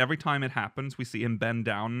lift. Every time it happens, we see him bend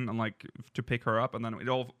down and like to pick her up, and then it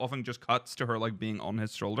often just cuts to her like being on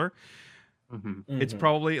his shoulder. It's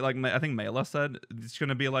probably like I think Mela said, it's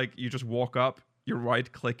gonna be like you just walk up, you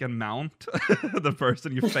right click and mount the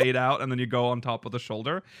person, you fade out, and then you go on top of the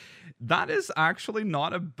shoulder. That is actually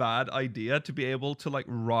not a bad idea, to be able to like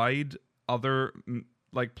ride other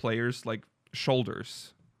like players like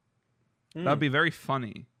shoulders. That'd be very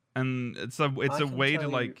funny, and it's a way to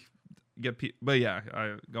like get people. But yeah,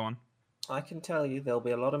 go on. I can tell you there'll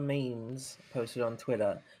be a lot of memes posted on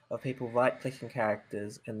Twitter of people right-clicking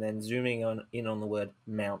characters and then zooming in on the word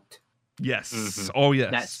mount. Yes. Oh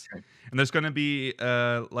yes. That's true. And there's going to be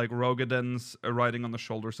like Rogadins riding on the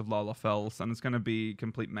shoulders of Lalafells, and it's going to be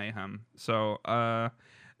complete mayhem. So I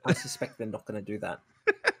suspect they're not going to do that.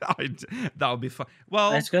 That would be fun.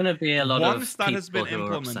 Well, there's going to be a lot of once that has been people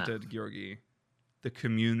who are implemented, upset. Georgi, the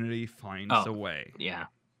community finds a way. Yeah.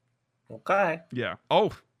 Okay. Yeah.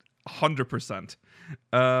 Oh, 100%.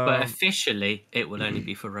 But officially, it will only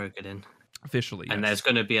be for Rogadin. Officially, yes. And there's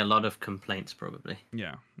going to be a lot of complaints, probably.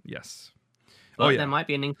 Yeah. Yes. But there might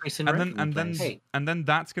be an increase in revenue. And then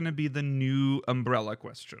that's going to be the new umbrella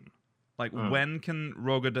question. Like, when can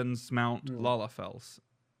Rogadins mount Lalafels?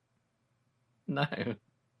 No.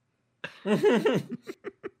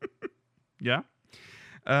 Yeah.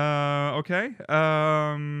 Okay.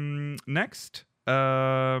 Next.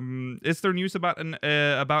 Is there news about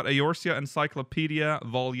about Eorzea Encyclopedia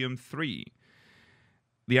Volume 3?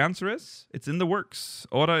 The answer is, it's in the works.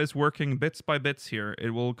 Oda is working bits by bits here.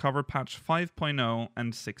 It will cover patch 5.0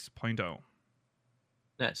 and 6.0.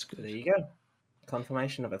 That's good. There you go.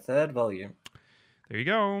 Confirmation of a third volume. There you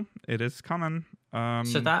go. It is coming.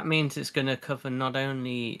 So that means it's going to cover not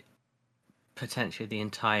only potentially the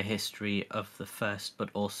entire history of the first, but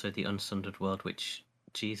also the Unsundered World, which,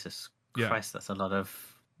 Jesus Christ, that's a lot of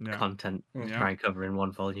content to try and cover in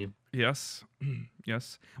one volume. Yes.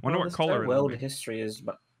 Yes. I wonder what there's color no world history is,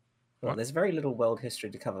 but there's very little world history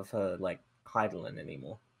to cover for like Hydaelyn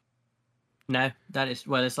anymore. No, that is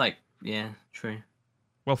it's like true.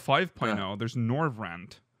 Well, 5.0. There's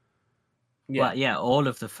Norvrand. Yeah, well, all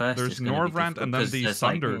of the first. There's Norvrand and then the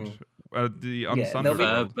Sundered, the Unsundered.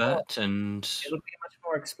 Verbert and it'll be much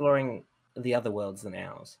more exploring the other worlds than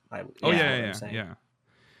ours. Yeah.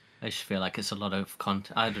 I just feel like it's a lot of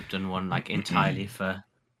content. I'd have done one like entirely for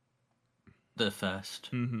the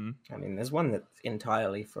first. Mm-hmm. I mean, there's one that's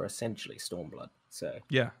entirely for essentially Stormblood. So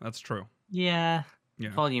yeah, that's true. Yeah.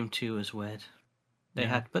 Volume 2 is weird. They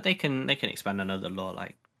had, but they can expand on other lore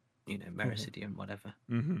like Mericidia and whatever.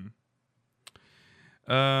 Mm-hmm.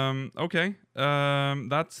 Okay.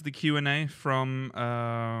 That's the Q&A from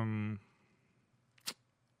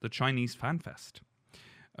the Chinese Fan Fest.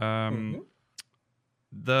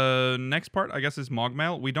 The next part, I guess, is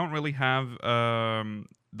Mogmail. We don't really have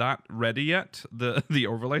that ready yet, the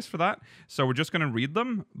overlays for that. So we're just going to read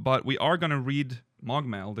them, but we are going to read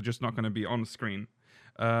Mogmail. They're just not going to be on the screen.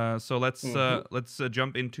 So let's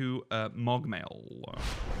jump into Mogmail.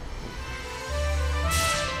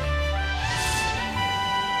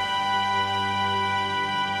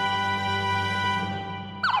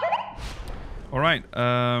 All right,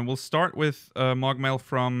 we'll start with Mogmail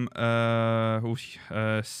from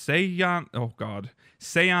Sayan. Oh God,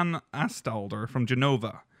 Sayan Astalder from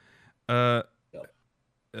Genova.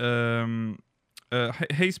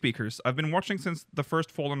 Hey speakers, I've been watching since the first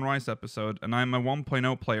Fallen Rise episode, and I'm a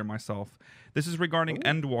 1.0 player myself. This is regarding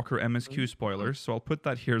Endwalker MSQ spoilers, so I'll put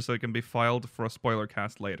that here so it can be filed for a spoiler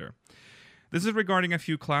cast later. This is regarding a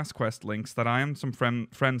few class quest links that I and some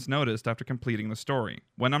friends noticed after completing the story.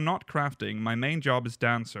 When I'm not crafting, my main job is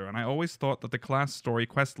dancer, and I always thought that the class story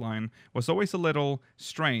questline was always a little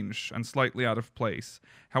strange and slightly out of place.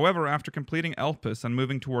 However, after completing Elpis and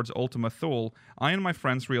moving towards Ultima Thule, I and my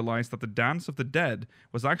friends realized that the Dance of the Dead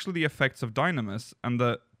was actually the effects of Dynamis, and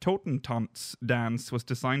the Totentanz dance was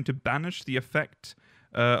designed to banish the effect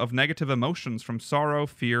of negative emotions from sorrow,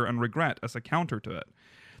 fear, and regret as a counter to it.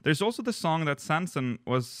 There's also the song that Sanson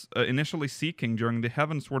was initially seeking during the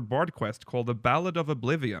Heavensward Bard quest called The Ballad of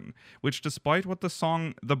Oblivion, which despite what the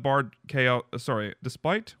song the Bard Chaos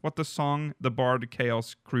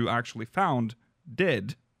crew actually found,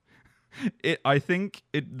 did. I think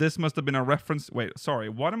this must have been a reference. Wait, sorry.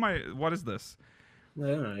 What is this?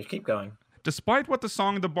 No, keep going. Despite what the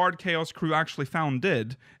song the Bard Chaos crew actually found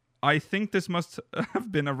did, I think this must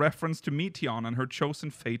have been a reference to Meteion and her chosen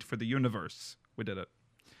fate for the universe. We did it.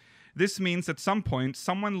 This means at some point,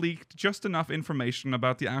 someone leaked just enough information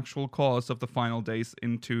about the actual cause of the final days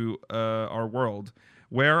into our world.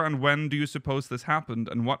 Where and when do you suppose this happened,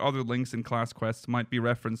 and what other links in class quests might be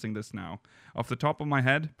referencing this now? Off the top of my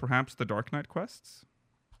head, perhaps the Dark Knight quests?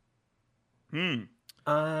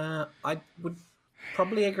 I would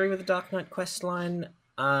probably agree with the Dark Knight quest line.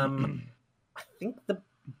 I think the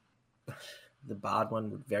Bard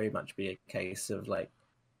one would very much be a case of like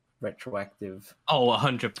retroactive.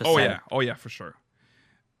 100%. Oh yeah, for sure.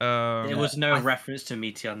 There was no reference to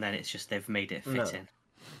Meteion then, it's just they've made it fit in.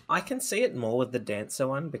 I can see it more with the Dancer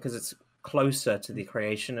one because it's closer to the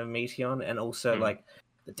creation of Meteion, and also like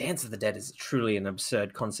the Dance of the Dead is truly an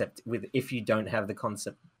absurd concept if you don't have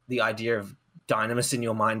the idea of Dynamis in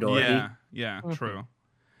your mind already. Yeah, true.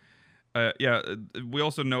 We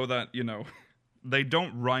also know that, they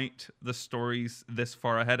don't write the stories this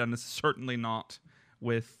far ahead, and it's certainly not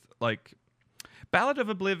with like Ballad of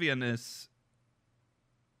Oblivion is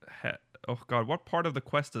Oh god, what part of the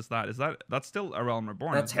quest is that? That's still A Realm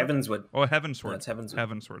Reborn? That's isn't it? Heavensward. Oh, Heavensward. No, it's Heavensward.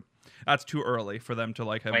 Heavensward. That's too early for them to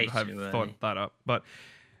like Way have too thought early. that up. But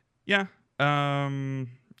yeah,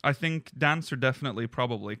 I think Dancer definitely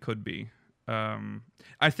probably could be.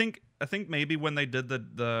 I think maybe when they did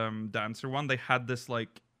the Dancer one, they had this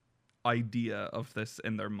like idea of this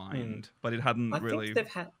in their mind, but it hadn't I really think they've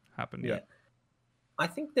had. happened Yeah. yet. I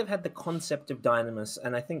think they've had the concept of Dynamis,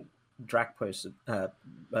 and I think Drakpos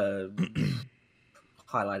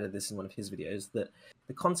highlighted this in one of his videos, that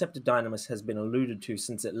the concept of Dynamis has been alluded to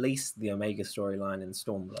since at least the Omega storyline in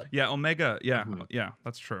Stormblood. Yeah, Omega. Yeah, Mhm. yeah,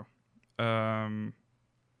 that's true. Yeah.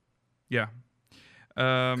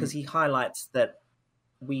 Because he highlights that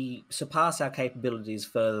we surpass our capabilities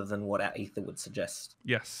further than what our ether would suggest.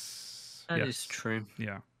 Yes. That yes. is true.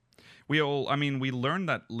 Yeah. We learned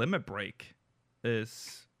that Limit Break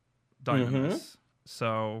is Dynamis.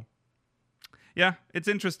 So yeah, it's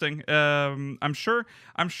interesting. I'm sure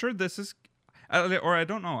this is, or I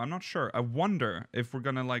don't know. I'm not sure. I wonder if we're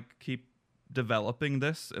gonna like keep developing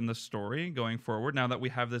this in the story going forward now that we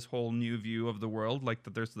have this whole new view of the world, like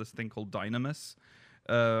that there's this thing called Dynamis.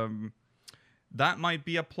 That might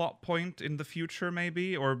be a plot point in the future,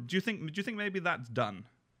 maybe. Or do you think maybe that's done?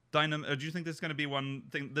 Do you think this is going to be one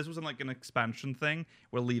thing? This wasn't like an expansion thing.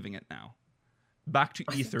 We're leaving it now. Back to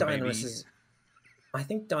Ether, baby. I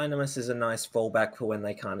think Dynamis is a nice fallback for when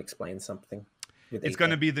they can't explain something. It's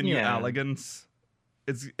going to be the new Elegance.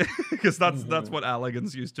 It's because that's what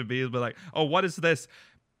Elegance used to be. It's like, oh, what is this?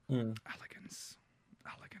 Elegance.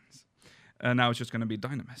 And now it's just going to be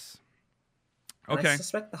Dynamis. Okay. I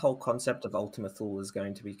suspect the whole concept of Ultima Thule is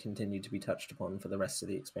going to be continued to be touched upon for the rest of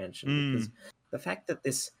the expansion, because the fact that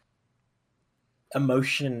this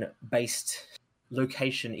emotion-based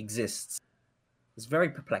location exists is very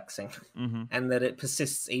perplexing, and that it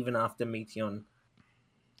persists even after Meteion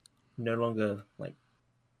no longer like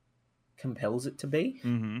compels it to be.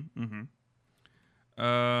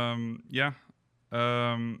 Yeah.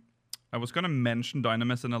 I was gonna mention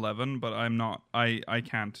Dynamis in 11, but I'm not. I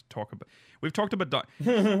can't talk about. We've talked about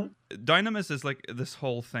Dynamis is like this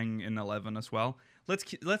whole thing in 11 as well.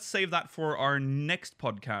 Let's save that for our next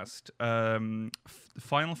podcast.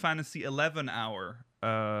 Final Fantasy 11 hour.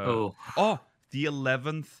 The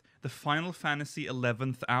 11th. The Final Fantasy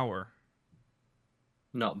 11th hour.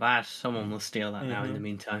 Not bad. Someone will steal that now in the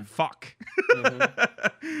meantime. Fuck.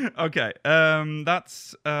 Okay.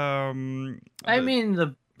 That's. I mean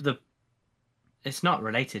the it's not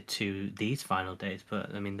related to these final days,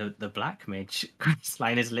 but I mean the Black Mage quest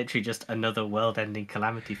line is literally just another world-ending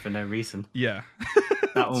calamity for no reason. Yeah.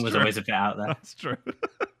 That one was always a bit out there. That's true.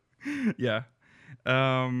 Yeah.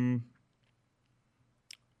 I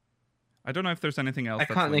don't know if there's anything else. I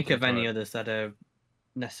can't think of any others that are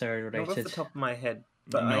necessarily Not off related. the top of my head,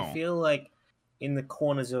 but No. I feel like in the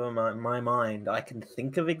corners of my mind, I can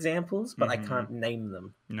think of examples, but I can't name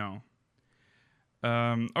them. No.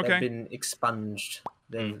 They've Okay. been expunged.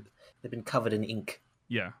 They've been covered in ink.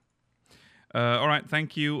 Yeah. All right.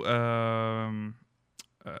 Thank you. Sorry,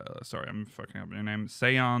 I'm fucking up your name.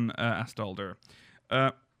 Seon Astalder.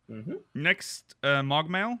 Next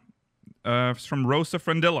Mogmail is from Rosa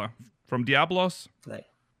Friendilla from Diablos. Like,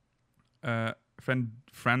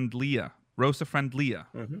 Friendlia. Rosa Friendlia.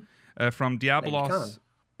 From Diablos.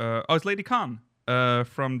 It's Lady Khan.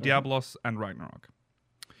 From Diablos and Ragnarok.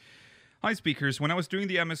 Hi, speakers. When I was doing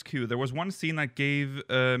the MSQ, there was one scene that gave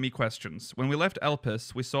me questions. When we left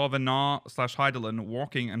Elpis, we saw Vena/Hydaelyn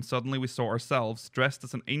walking, and suddenly we saw ourselves, dressed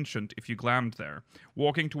as an ancient if you glammed there,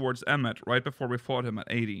 walking towards Emmet right before we fought him at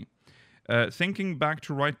 80. Thinking back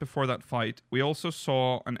to right before that fight, we also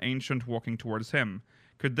saw an ancient walking towards him.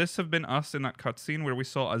 Could this have been us in that cutscene where we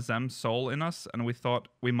saw a Zem soul in us, and we thought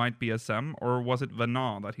we might be a Zem, or was it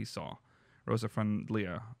Vena that he saw? Rosa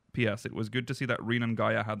Friendlia. P.S. It was good to see that Reen and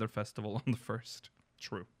Gaia had their festival on the 1st.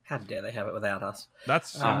 True. how dare they have it without us?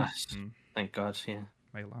 That's Thank God, yeah.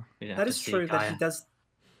 Layla. We don't That have is to see true. Gaia. That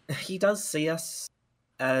he does see us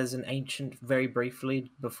as an ancient very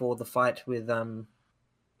briefly before the fight with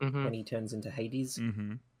when he turns into Hades.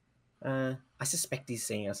 I suspect he's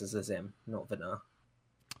seeing us as a Zem, not Vena.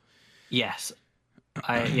 Yes.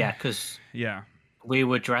 Because Yeah. we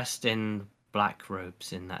were dressed in black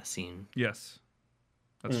robes in that scene. Yes.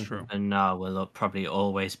 That's true. And now we'll probably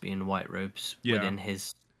always be in white robes Yeah. within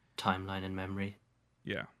his timeline and memory.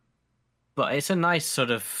 Yeah. But it's a nice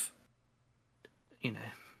sort of,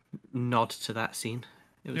 nod to that scene.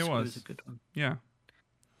 It was a good one. Yeah.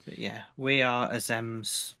 But yeah, we are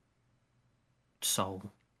Azem's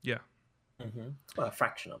soul. Yeah. Well, a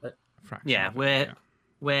fraction of it. Fraction Yeah, of it,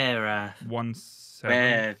 we're 1/7.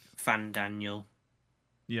 we're Fan Daniel.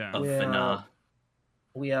 Yeah. of We're- Vanar.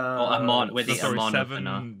 We are. Or Amon, with So the sorry, Amon of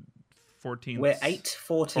Vanar. 7/14. We're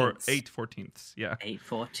 8/14. Or 8/14. Yeah.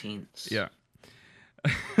 8/14. Yeah.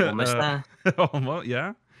 Almost there. Almost,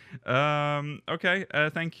 yeah. Okay.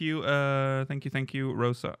 Thank you. Thank you,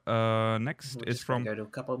 Rosa. Next We're is just gonna from go to a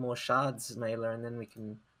couple more shards, Mailer, and then we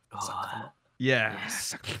can suck them Oh, up.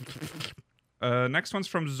 yes. Next one's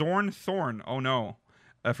from Zorn Thorn. Oh no.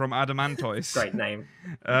 From Adamantois. Great name.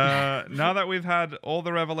 Now that we've had all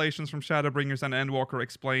the revelations from Shadowbringers and Endwalker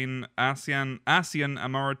explain Asian,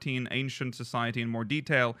 Amoritine, ancient society in more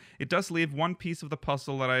detail, it does leave one piece of the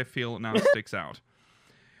puzzle that I feel now sticks out.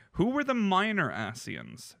 Who were the minor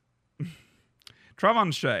Asians?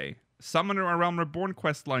 Travanshay, Summoner a Realm Reborn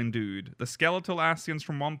questline dude, the skeletal Asians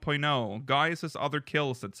from 1.0, Gaius' other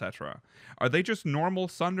kills, etc. Are they just normal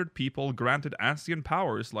sundered people granted Asian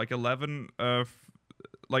powers like 11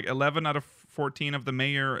 out of 14 of the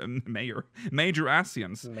major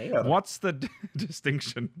Asians? Mayor. What's the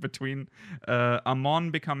distinction between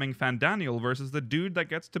Amon becoming Fandaniel versus the dude that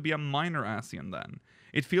gets to be a minor Asian then?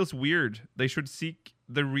 It feels weird. They should seek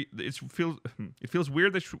it feels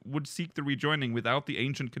weird they would seek the rejoining without the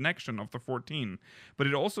ancient connection of the 14. But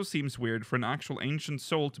it also seems weird for an actual ancient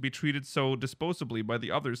soul to be treated so disposably by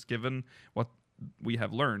the others given what we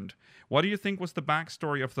have learned. What do you think was the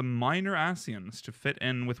backstory of the minor Asians to fit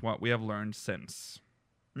in with what we have learned since?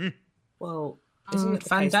 Well, isn't it the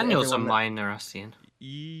case that Fandaniel's a everyone that- minor Asian,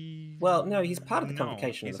 Well, no, he's part of the No,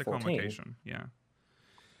 convocation of he's the a 14. convocation, yeah.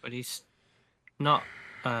 but he's not.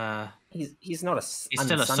 He's not a. He's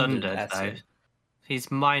still a sundered though. Asian.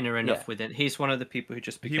 He's minor enough Yeah. within. He's one of the people who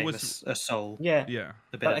just He became was- a soul. Yeah. Yeah.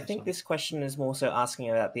 A bit But of I a think soul. this question is more so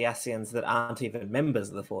asking about the Asians that aren't even members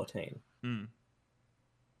of the 14. Mm.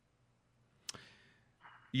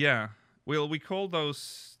 Yeah. Well, we call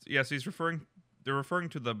those. Yes, he's referring. They're referring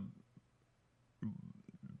to the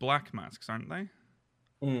black masks, aren't they?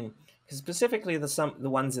 Because specifically, the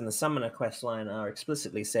ones in the Summoner quest line are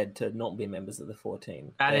explicitly said to not be members of the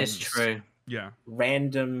 14. That is They're true. Yeah.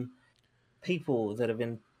 Random people that have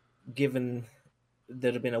been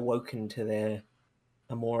awoken to their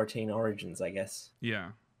Amoritine origins, I guess.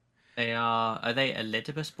 Yeah. They are they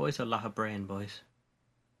Elidibus boys or Lahabraean boys?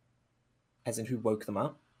 As in who woke them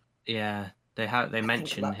up. Yeah, they think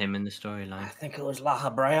mention that- him in the I storyline think it was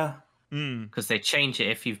Lahabrea. Mm. because they change it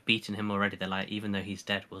if you've beaten him already. They're like, even though he's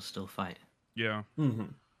dead, we'll still fight. Yeah.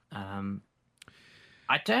 Mm-hmm.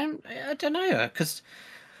 I don't know because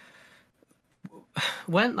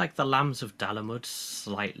weren't like the Lambs of Dalamud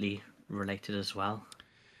slightly related as well?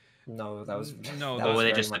 No, that was No, that or was were they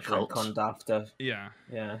very just a much cult? retconned after. Yeah.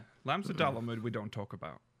 Yeah. Lambs of Dalamud we don't talk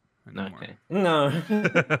about anymore. Okay. No.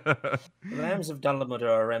 The Lambs of Dalamud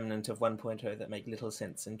are a remnant of 1.0 that make little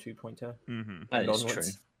sense in 2.0. Mm-hmm. That and is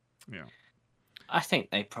onwards. true. Yeah. I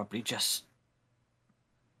think they probably just,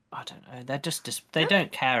 I don't know. They're just they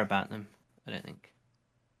don't care about them. I don't think.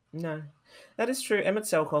 No, that is true. Emmett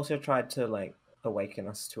Selk also tried to like awaken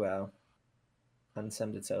us to our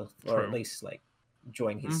unsundered self, or True. at least like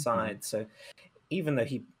join his Mhm. side. So even though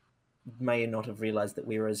he may not have realized that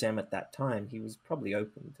we were a Zem at that time, he was probably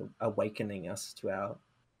open to awakening us to our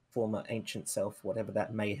former ancient self, whatever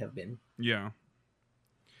that may have been. Yeah.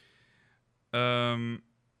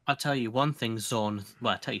 I'll tell you one thing, Zorn.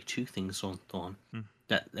 Well, I'll tell you two things, Zorn Thorn,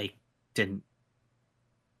 that they didn't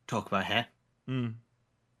talk about here. Mm.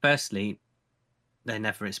 Firstly, they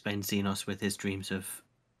never explained Xenos with his dreams of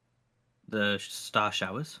the star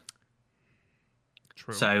showers.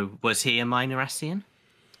 True. So, was he a minor Asian?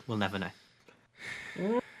 We'll never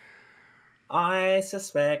know. I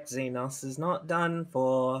suspect Xenos is not done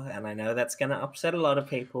for, and I know that's going to upset a lot of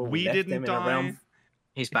people. We left didn't him in a die. realm.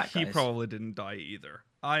 He's back, He guys. probably didn't die either.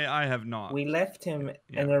 I have not. We left him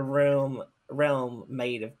Yeah. in a realm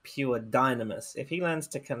made of pure dynamis. If he learns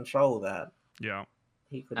to control that, Yeah.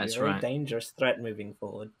 he could That's be a very right. dangerous threat moving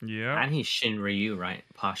forward. Yeah. And he's Shinryu, right?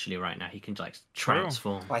 Partially right now. He can like True.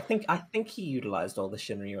 transform. I think he utilized all the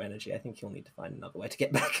Shinryu energy. I think he'll need to find another way to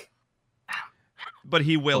get back. But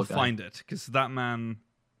he will Poor guy. find it because that man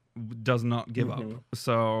does not give up.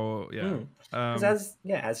 So yeah. Because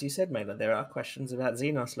as you said, Mela, there are questions about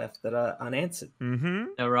Xenos left that are unanswered. Mm-hmm.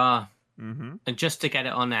 There are. Mm-hmm. And just to get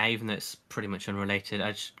it on air, even though it's pretty much unrelated,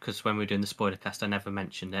 because when we were doing the spoiler cast, I never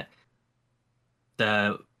mentioned it.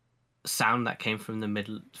 The sound that came from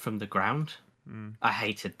the ground, I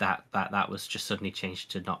hated that. That was just suddenly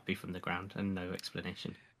changed to not be from the ground and no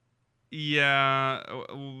explanation. Yeah.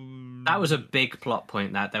 That was a big plot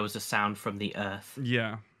point. That there was a sound from the earth,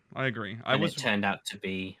 Yeah, I agree. and it turned out to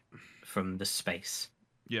be from the space.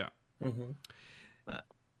 Yeah. Mm-hmm.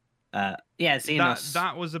 Yeah, Xenos.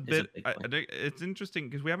 That was a bit. big one. It's interesting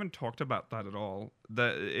because we haven't talked about that at all.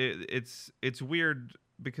 It's weird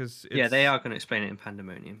because Yeah, they are going to explain it in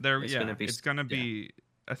Pandemonium. It's going to be.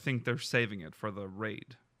 I think they're saving it for the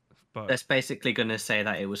raid, but that's basically going to say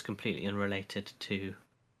that it was completely unrelated to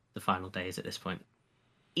the Final Days at this point,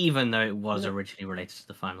 even though it was originally related to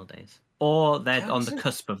the Final Days, or they're on the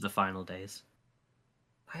cusp of the Final Days.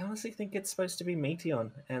 I honestly think it's supposed to be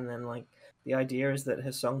Meteion, and then like the idea is that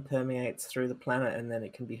her song permeates through the planet, and then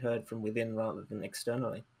it can be heard from within rather than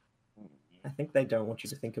externally. I think they don't want you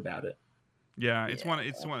to think about it. Yeah, it's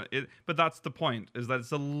one. But that's the point. Is that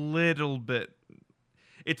it's a little bit.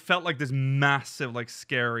 It felt like this massive, like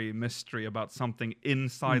scary mystery about something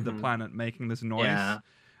inside the planet making this noise,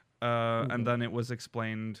 and then it was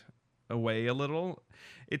explained away a little.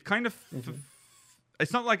 It kind of.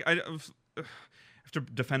 It's not like I have to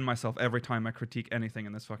defend myself every time I critique anything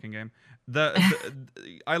in this fucking game.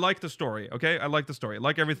 I like the story. Okay, I like the story. I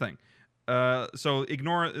like everything. So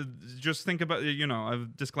ignore. Just think about a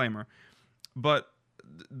disclaimer. But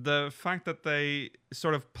the fact that they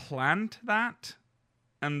sort of planned that,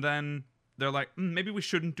 and then they're like, maybe we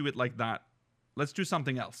shouldn't do it like that. Let's do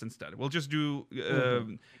something else instead. We'll just do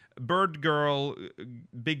Bird Girl,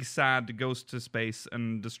 big sad, goes to space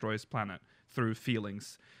and destroys planet through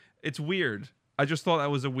feelings. It's weird. I just thought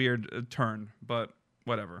that was a weird turn, but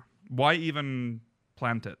whatever. Why even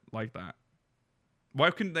plant it like that?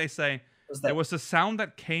 Why couldn't they say there was a sound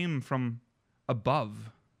that came from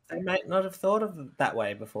above? They might not have thought of it that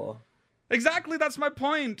way before. Exactly, that's my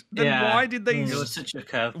point. Then why did they? It was such a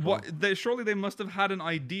curveball. Surely they must have had an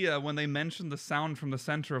idea when they mentioned the sound from the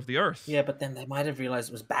center of the Earth. Yeah, but then they might have realized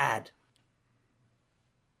it was bad.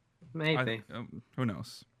 Maybe. Who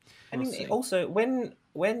knows? I mean, also when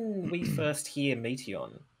we first hear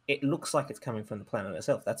Meteion, it looks like it's coming from the planet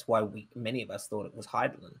itself. That's why many of us thought it was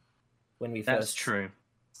Hydaelyn when we first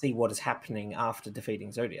see what is happening after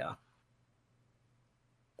defeating Zodiac.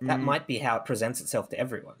 That might be how it presents itself to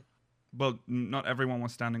everyone. Well, not everyone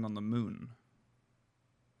was standing on the moon.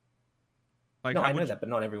 Like, no, I know that, but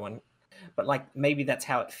not everyone. But like, maybe that's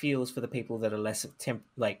how it feels for the people that are less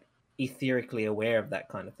etherically aware of that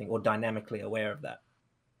kind of thing, or dynamically aware of that.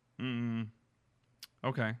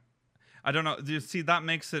 Okay, I don't know. You see, that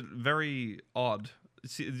makes it very odd.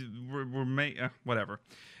 See, whatever.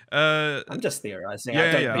 I'm just theorizing.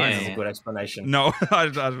 I don't think this is a good explanation. No,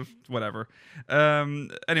 whatever.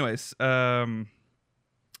 Anyways,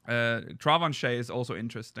 Travanchet is also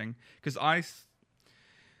interesting because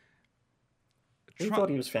We thought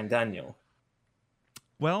he was Fandaniel.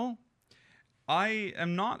 Well, I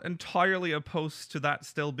am not entirely opposed to that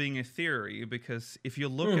still being a theory, because if you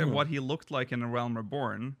look at what he looked like in A Realm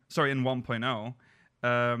Reborn, in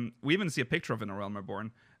 1.0, we even see a picture of in A Realm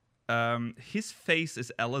Reborn. His face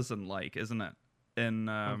is Ellison-like, isn't it?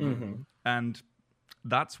 And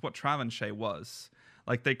that's what Travanchet was.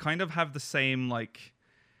 Like, they kind of have the same, like,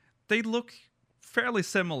 they look fairly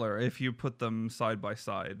similar if you put them side by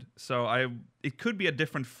side. So it could be a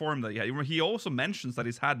different form that he had. He also mentions that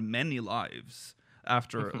he's had many lives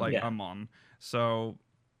after Amon. So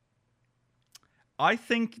I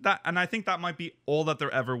think that might be all that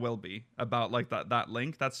there ever will be about like that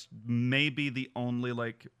link. That's maybe the only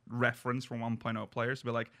like reference from 1.0 players to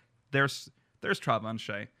be like, there's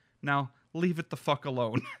Travanchet. Now leave it the fuck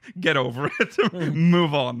alone. Get over it.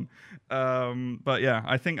 Move on. But yeah,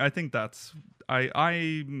 I think that's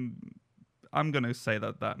I'm gonna say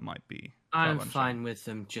that might be. I'm fine with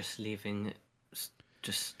them just leave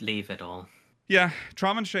it all. Yeah,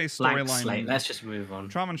 Travanchet's storyline. Let's just move on.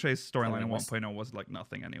 Travanchet's storyline in 1.0 was like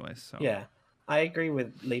nothing anyway. So yeah, I agree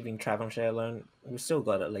with leaving Travanchet alone. We've still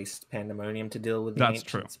got at least Pandemonium to deal with. That's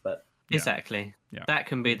true. But exactly, that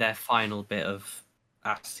can be their final bit of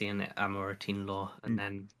Ascian Amoratine lore, and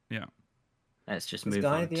then let's just move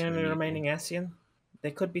on. Is Guy the only remaining Ascian? There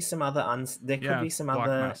could be some other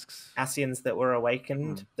masks. Ascians that were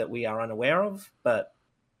awakened that we are unaware of, but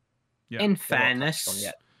in fairness,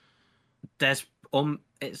 there's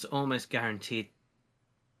it's almost guaranteed.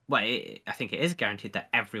 Well, I think it is guaranteed that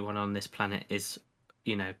everyone on this planet is,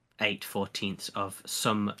 8/14 of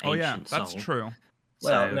some ancient soul. That's true.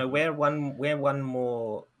 Well, no, we're one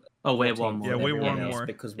more. Oh, we're one more. Yeah, we're one more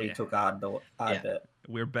because we took Ardbert.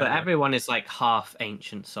 We're better. But everyone is like half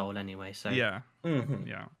ancient soul anyway, so yeah.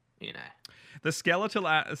 The skeletal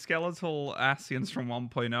Ascians from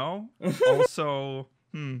 1.0 also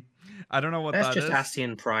I don't know what that's that just is.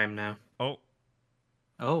 Ascian Prime now. Oh,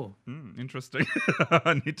 Oh, Interesting.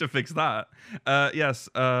 I need to fix that. Yes,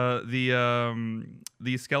 the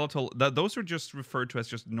skeletal. Those are just referred to as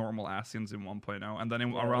just normal Asians in 1.0, and then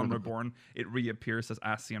in Around Reborn, it reappears as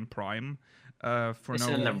Asian Prime. For it's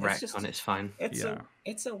no in the reason. retcon. It's fine.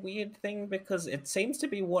 It's a weird thing because it seems to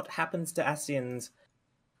be what happens to Asians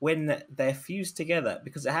when they're fused together.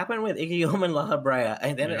 Because it happened with Igiom and Lahabrea,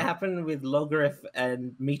 and then it happened with Logorith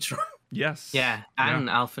and Metron. Yes. Yeah, and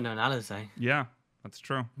Alpha Known Alizé. Yeah, that's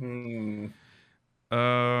true.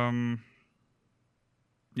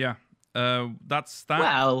 Yeah. That's that.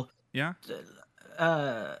 Well, yeah.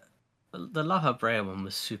 The Lahabrea one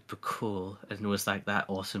was super cool and was like that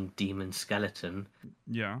awesome demon skeleton.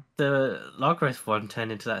 Yeah. The Logorith one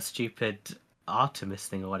turned into that stupid Artemis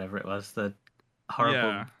thing or whatever it was. The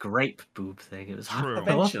horrible grape boob thing. It was true.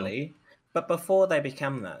 Eventually, but before they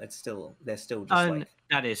become that, they're still just like.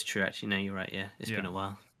 That is true. Actually, no, you're right. Yeah, it's been a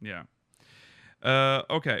while. Yeah.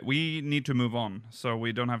 Okay, we need to move on, so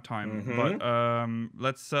we don't have time. But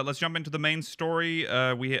let's jump into the main story.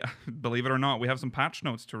 We believe it or not, we have some patch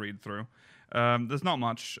notes to read through. There's not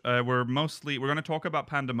much. We're going to talk about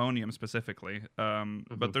Pandemonium specifically,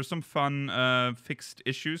 but there's some fun fixed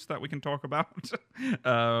issues that we can talk about.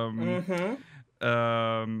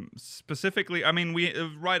 Specifically, I mean, we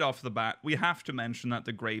right off the bat, we have to mention that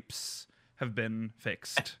the grapes have been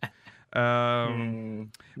fixed. No,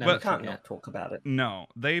 but we can't not talk about it. No,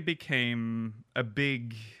 they became a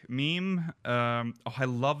big meme. I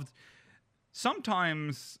loved.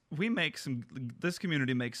 Sometimes this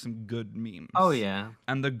community makes some good memes. Oh yeah,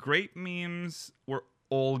 and the grape memes were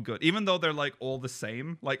all good, even though they're like all the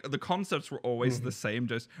same. Like the concepts were always the same.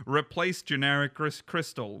 Just replace generic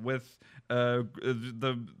crystal with the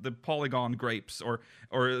polygon grapes, or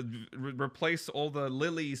replace all the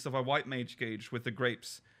lilies of a white mage gauge with the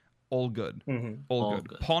grapes. All good. All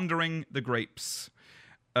good. Pondering the grapes.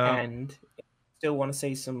 And still want to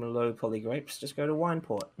see some low poly grapes, just go to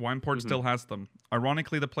Wineport. Wineport still has them.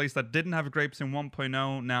 Ironically, the place that didn't have grapes in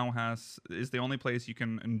 1.0 now is the only place you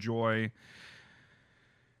can enjoy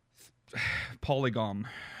polygon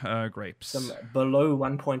grapes. Some below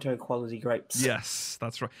 1.0 quality grapes. Yes,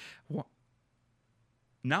 that's right.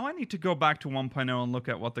 Now I need to go back to 1.0 and look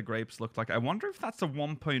at what the grapes look like. I wonder if that's a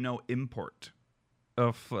 1.0 import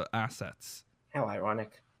of assets. How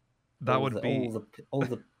ironic. That would be all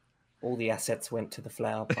the assets went to the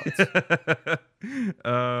flower pots.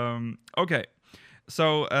 Okay,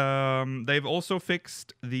 so they've also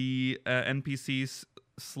fixed the NPCs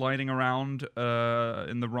sliding around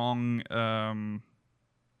in the wrong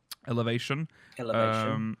elevation.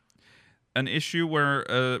 An issue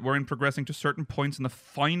wherein progressing to certain points in the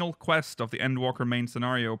final quest of the Endwalker main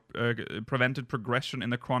scenario prevented progression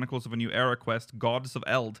in the Chronicles of a New Era quest, Gods of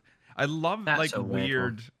Eld. I love like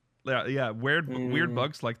weird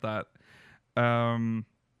bugs like that.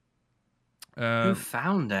 Who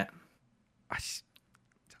found it? I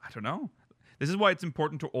don't know. This is why it's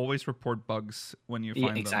important to always report bugs when you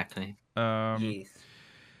find them. Exactly. Yes.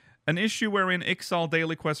 An issue wherein Ixal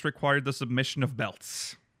daily quest required the submission of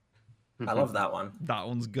belts. I love that one. That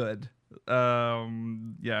one's good.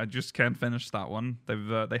 Yeah, just can't finish that one.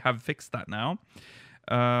 They have fixed that now.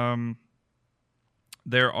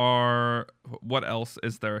 There are, what else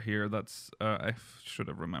is there here? That's I should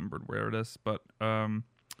have remembered where it is, but oh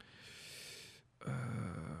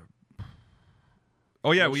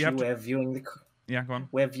yeah, we have to. We're viewing the. Yeah, go on.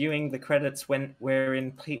 We're viewing the credits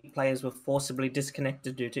wherein players were forcibly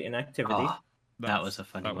disconnected due to inactivity. Oh. That was a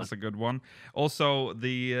funny one. That was a good one. Also,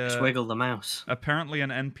 the Swiggle the mouse. Apparently, an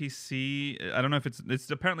NPC. I don't know if it's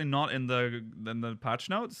apparently not in the patch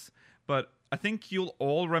notes, but I think you'll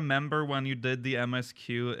all remember when you did the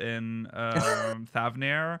MSQ in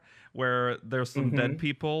Thavnair, where there's some dead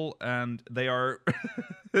people, and they are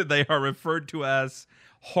they are referred to as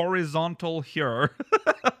horizontal Hyr.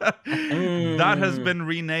 That has been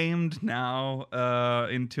renamed now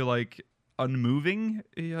into like unmoving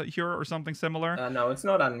here or something similar. No, it's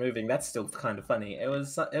not unmoving. That's still kind of funny. It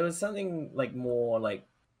was something like more like,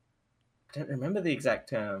 I don't remember the exact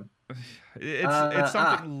term. It's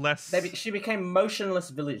something less. She became motionless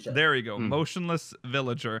villager. There you go, motionless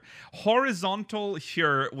villager. Horizontal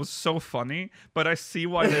here was so funny, but I see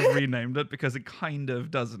why they've renamed it, because it kind of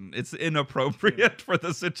doesn't. It's inappropriate for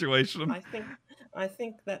the situation. I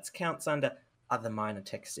think that counts under other minor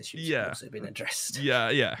text issues. Yeah, have also been addressed.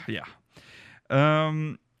 Yeah.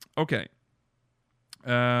 Okay.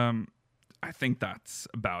 I think that's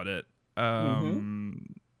about it.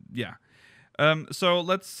 Yeah. So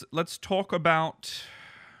let's talk about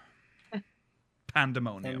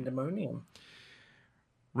Pandemonium.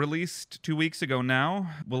 released 2 weeks ago now.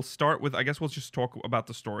 We'll start with, I guess we'll just talk about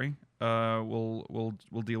the story. We'll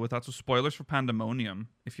deal with that. So spoilers for Pandemonium.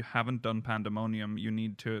 If you haven't done Pandemonium, you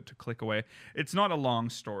need to click away. It's not a long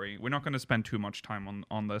story. We're not going to spend too much time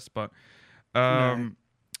on this, but No.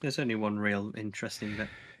 There's only one real interesting bit.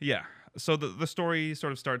 yeah. So the story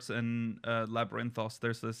sort of starts in Labyrinthos.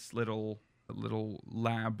 There's this little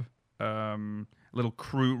lab, little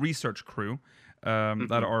research crew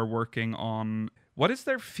that are working on, what is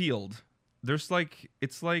their field? There's it's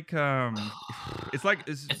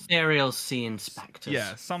Ethereal Sea Inspectors.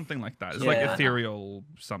 yeah, something like that. It's Yeah. like ethereal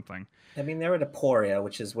something. I mean, they're at Aporia,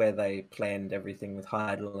 which is where they planned everything with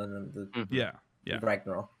Hydaelyn and the Yeah.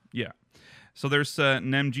 Ragnarok. Yeah. So there's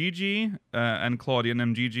Nemgigi and Claudian.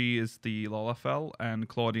 Nemgigi is the Lalafell, and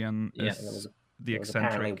Claudian Yeah. is the It was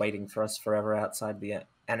apparently eccentric. waiting for us forever outside the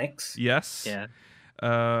annex. Yes. Yeah.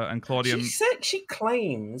 And Claudian. She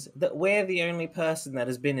claims that we're the only person that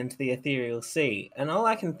has been into the ethereal sea, and all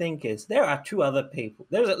I can think is there are 2 other people.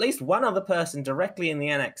 There's at least 1 other person directly in the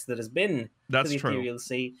annex that has been That's to the true. ethereal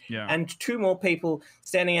sea, Yeah. and 2 more people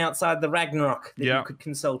standing outside the Ragnarok that Yeah. you could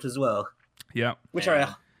consult as well, Yeah. which are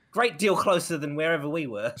a great deal closer than wherever we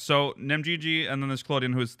were. So Nemgigi, and then there's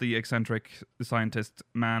Claudian, who's the eccentric scientist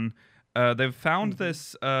man. They've found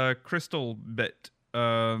this crystal bit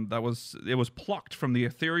that was plucked from the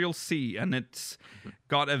ethereal sea, and it's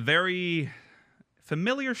got a very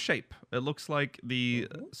familiar shape. It looks like the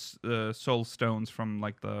soul stones from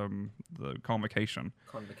like the Convocation.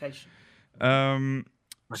 Convocation.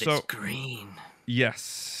 But So it's green,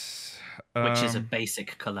 yes, which is a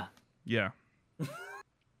basic color. yeah.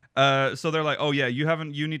 So they're like, oh yeah,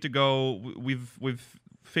 you need to go. We've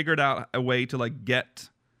figured out a way to like get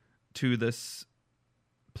to this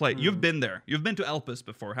place. You've been there. You've been to Elpis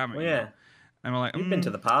before, haven't Well, you? yeah, And we're like, you've been to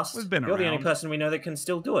the past. we've been You're the only around. person we know that can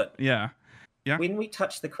still do it. Yeah. Yeah. When we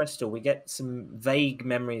touch the crystal, we get some vague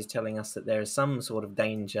memories telling us that there is some sort of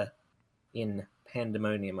danger in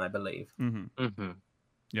Pandemonium, I believe. Mm-hmm.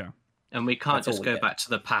 Yeah. And we can't That's all just we go get. back to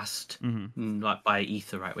the past Mm-hmm. like by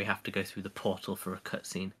ether, right? We have to go through the portal for a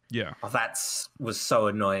cutscene. Yeah. Oh, was so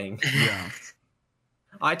annoying. Yeah.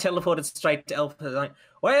 I teleported straight to Elpis. Like,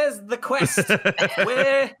 where's the quest?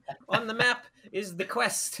 Where on the map is the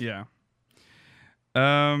quest? Yeah.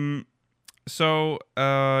 So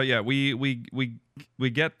yeah, we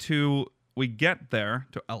get there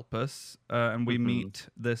to Elpis, and we meet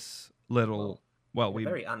this little. Well, In a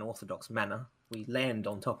very unorthodox manner. We land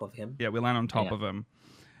on top of him. yeah, we land on top Yeah. of him,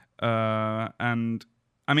 and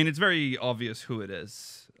I mean it's very obvious who it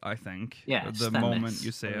is. I think. Yeah, it's the Themis. moment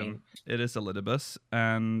you see I him, mean- it is Elidibus,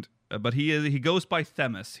 and but he goes by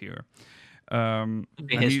Themis here. Be and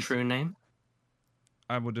his he's- true name.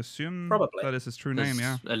 I would assume Probably. that is his true name.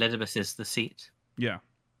 Yeah. Elidibus is the seat. Yeah.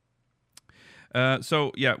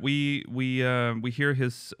 So yeah, we hear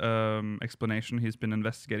his explanation. He's been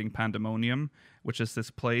investigating Pandemonium, which is this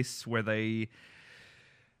place where they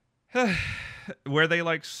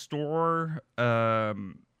like store.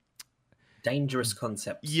 Dangerous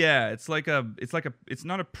concept. Yeah, it's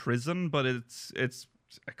not a prison, but it's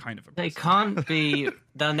a kind of a They prison. can't be.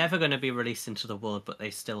 They're never going to be released into the world, but they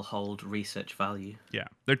still hold research value. Yeah,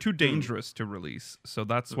 they're too dangerous to release, so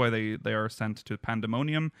that's why they are sent to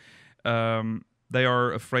Pandemonium. They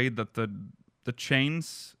are afraid that the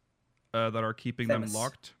chains that are keeping Themis. them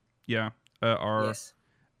locked, are Yes.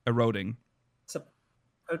 eroding. So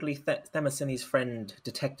totally Themis and his friend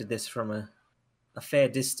detected this from a fair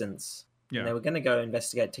distance. Yeah. And they were going to go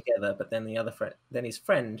investigate together, but then then his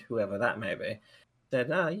friend, whoever that may be, said,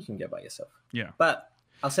 "No, you can go by yourself. Yeah. But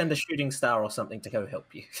I'll send a shooting star or something to go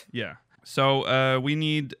help you." Yeah. So we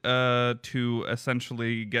need to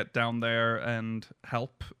essentially get down there and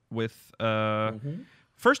help with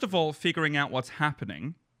first of all figuring out what's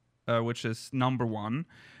happening, which is number one.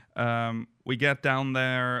 We get down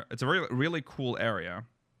there. It's a really cool area,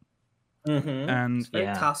 and Very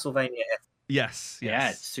Yeah. Castlevania. yes, Yeah,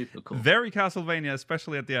 yes. it's super cool. Very Castlevania,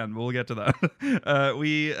 especially at the end. We'll get to that.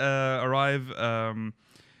 We arrive.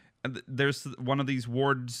 And there's one of these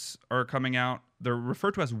wards are coming out. They're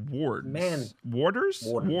referred to as wards. Man. Warders?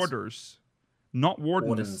 Wardens. Warders. Not wardens.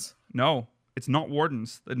 Wardens. No, it's not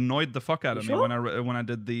wardens. It annoyed the fuck out of You me sure? when I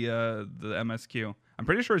did the MSQ. I'm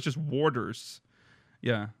pretty sure it's just warders.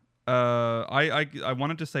 Yeah. I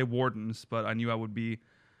wanted to say wardens, but I knew I would be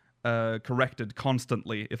corrected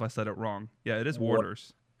constantly if I said it wrong. Yeah, it is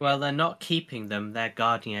warders. Well, they're not keeping them; they're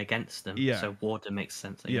guarding against them. Yeah. So warder makes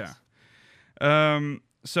sense. I Yeah. guess.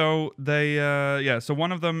 So they so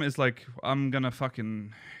one of them is like, I'm gonna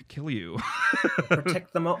fucking kill you.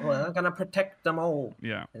 Protect them all. Well, I'm gonna protect them all.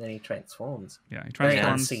 Yeah. And then he transforms. Yeah. He Very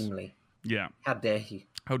transforms. unseemly. Yeah. How dare he?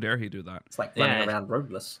 How dare he do that? It's like running Yeah. around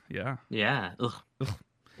roadless. Yeah. Yeah. Ugh.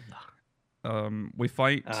 We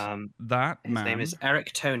fight that His man. name is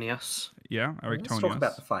Eric Tonios. Yeah, Eric Let's talk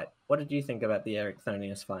about Tonios. the fight. What did you think about the Eric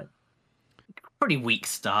Thonius fight? Pretty weak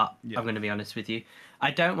start. Yeah. I'm going to be honest with you. I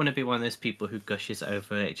don't want to be one of those people who gushes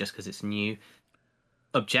over it just because it's new.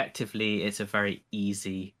 Objectively, it's a very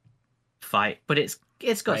easy fight, but it's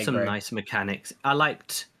got I some agree. nice mechanics. I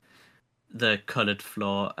liked the colored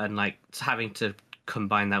floor and like having to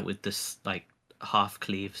combine that with this like half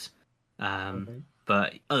cleaves. Mhm.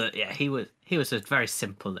 But yeah, he was a very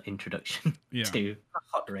simple introduction Yeah. to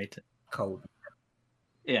Hot Rated. cold.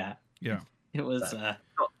 Yeah, Yeah. it was.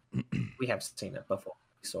 We have seen it before.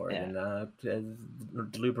 We saw it Yeah. in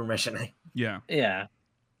Delubrum Rechene. Yeah. Yeah,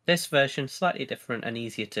 this version slightly different and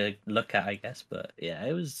easier to look at, I guess. But yeah,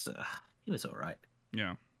 it was all right.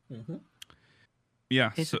 Yeah. Mm-hmm.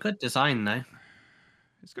 Yeah. He's So a good design though.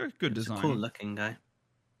 it's got good He's design. a cool looking guy.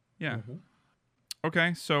 Yeah. Mm-hmm.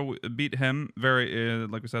 Okay, so beat him. Very,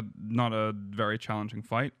 like we said, not a very challenging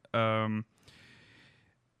fight.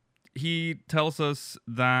 He tells us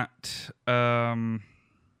that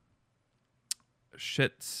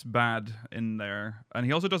shit's bad in there, and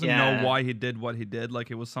he also doesn't know Yeah. why he did what he did.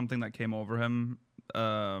 Like it was something that came over him.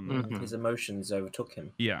 Mhm. His emotions overtook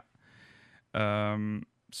him. Yeah.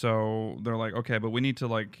 So they're like, okay, but we need to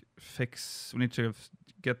like fix. We need to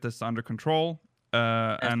get this under control.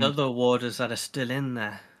 There's And other warders that are still in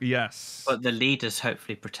there, yes, but the leader's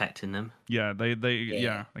hopefully protecting them. yeah, they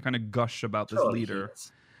they kind of gush about this Surely he leader.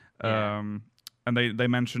 is. Yeah. And they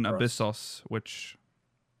mention Gross. Abyssos, which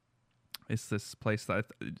is this place that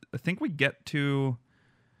I think we get to.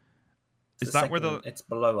 It's Is the that where second- the? It's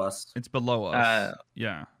below us. It's below us.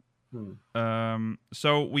 Yeah. Hmm.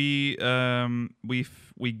 So we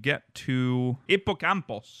get to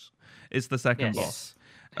Hippocampos. Is the second Yes. boss.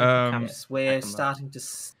 Yes, we're Second boss. starting to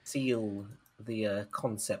seal the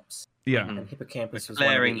concepts. Yeah. Mhm. And Hippocampus We're was one of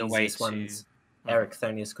clearing the the way easiest to- ones Eric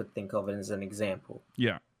Thonius could think of as an example.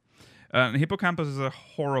 Yeah. Hippocampus is a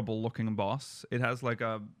horrible looking boss. It has like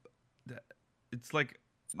a. It's like.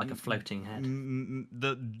 Like a floating head.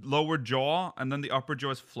 The lower jaw and then the upper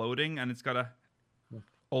jaw is floating, and it's got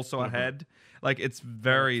also a head. Like it's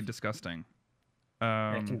very disgusting.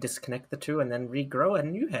 It can disconnect the two and then regrow a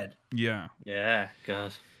new head. Yeah. Yeah,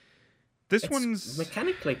 God. This It's one's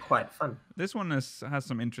mechanically quite fun. this one has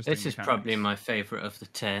some interesting. This is mechanics. probably my favorite of the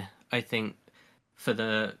tier. I think for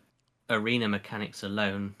the arena mechanics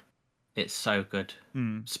alone, it's so good.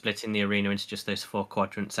 Mm, Splitting the arena into just those 4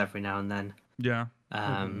 quadrants every now and then yeah.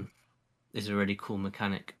 is a really cool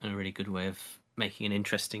mechanic and a really good way of making an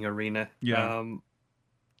interesting arena. Yeah.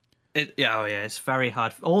 It's very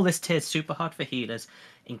hard. All this tier is super hard for healers,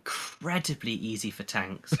 incredibly easy for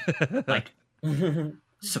tanks, like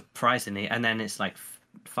surprisingly, and then it's like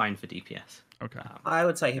fine for DPS. Okay. I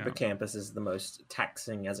would say Hippocampus is the most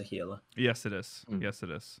taxing as a healer. Yes, it is. Mm. Yes,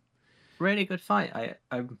 it is. Really good fight.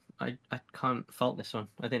 I can't fault this one.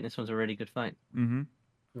 I think this one's a really good fight. Mm-hmm.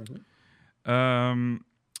 Mhm.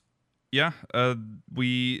 Yeah.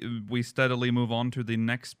 We steadily move on to the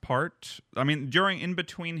next part. I mean, in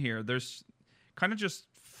between here, there's kind of just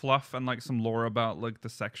fluff and like some lore about like the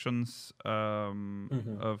sections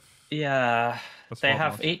of. Yeah, the they SWAT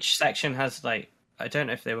have boss. each section has like, I don't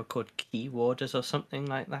know if they were called key warders or something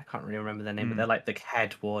like that. I can't really remember their name, but they're like the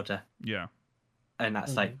head warder, Yeah. and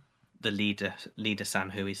that's like the leader Sam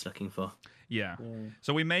who he's looking for. Yeah. Mm.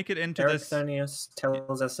 So we make it into Eric this. Thonius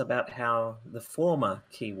tells us about how the former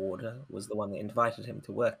key warder was the one that invited him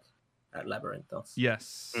to work at Labyrinthos.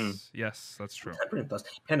 Yes. Mm. Yes, that's true. Labyrinthos.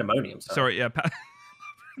 Pandemonium. Sorry, yeah.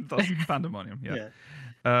 Pandemonium, yeah.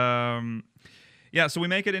 Yeah, so we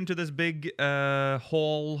make it into this big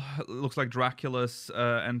hall. Looks like Dracula's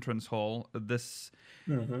entrance hall. This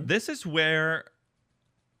is where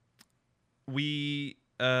we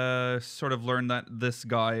sort of learn that this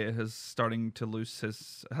guy is starting to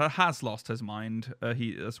has lost his mind.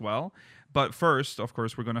 He as well. But first, of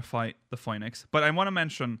course, we're going to fight the Phoenix. But I want to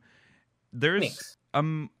mention there's a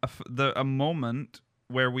moment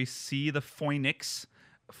where we see the Phoenix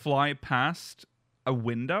fly past a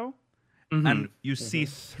window. And you see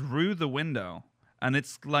through the window, and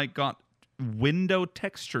it's like got window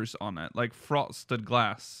textures on it, like frosted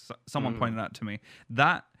glass. Someone pointed out to me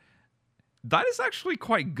that is actually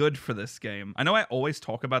quite good for this game. I know I always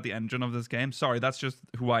talk about the engine of this game. Sorry, that's just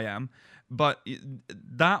who I am. But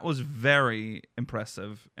that was very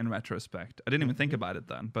impressive in retrospect. I didn't even think about it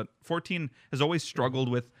then. But 14 has always struggled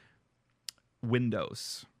with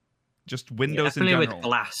windows. Just windows in definitely general. with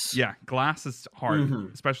glass. Yeah, glass is hard,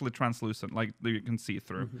 especially translucent, like that you can see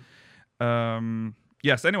through.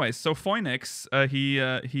 Yes. Anyways, so Phoenix,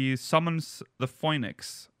 he summons the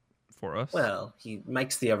Phoenix for us. Well, he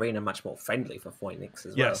makes the arena much more friendly for Phoenix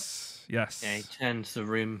as yes. Yes. Yeah, he turns the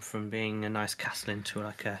room from being a nice castle into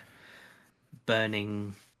like a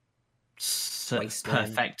burning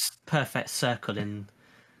Wasteland. perfect circle in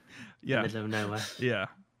the Yeah. middle of nowhere. Yeah.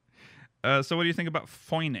 So what do you think about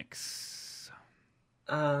Phoenix?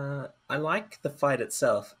 well. I like the fight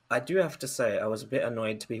itself. I do have to say, I was a bit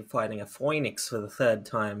annoyed to be fighting a Phoenix for the third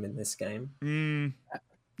time in this game. What do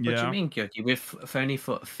Yeah. you mean, Gyoki? We've only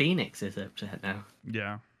fought Phoenixes up to now.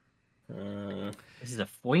 Yeah. This is a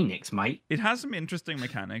Phoenix, mate. It has some interesting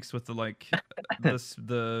mechanics with the like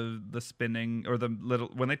the spinning or the little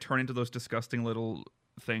when they turn into those disgusting little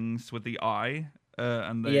things with the eye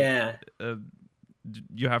and they Yeah.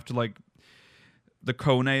 you have to like the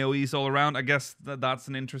cone AoEs all around. I guess that's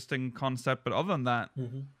an interesting concept, but other than that,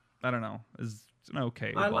 I don't know. It's an okay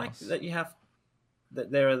I boss. like that you have that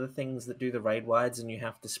there are the things that do the raid wides, and you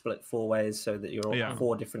have to split 4 ways so that you're all Yeah.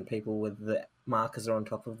 4 different people with the markers are on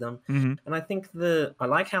top of them. Mhm. And I think I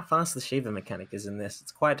like how fast the Shiva mechanic is in this.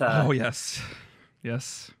 It's quite Oh yes,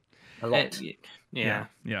 yes, a lot. Yeah.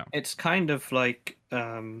 yeah. It's kind of like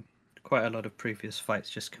quite a lot of previous fights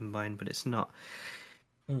just combined, but it's not.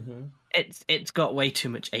 Mm-hmm. It's got way too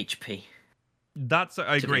much HP. That's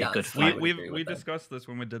I To be agree. a good We fight. we discussed this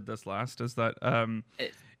when we did this last. Is that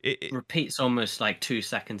It repeats almost like 2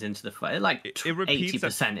 seconds into the fight. Like It repeats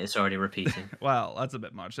 80% it's already repeating. well, that's a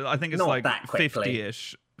bit much. I think it's Not like that quickly.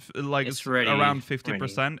 50-ish. Like It's it's really- around really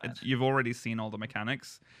 50%. bad. You've already seen all the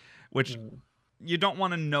mechanics, which you don't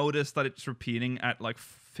want to notice that it's repeating at like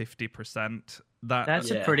 50%. That's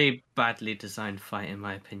Yeah. a pretty badly designed fight, in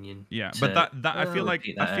my opinion. Yeah, to but that I feel like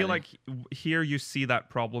repeat that early. here you see that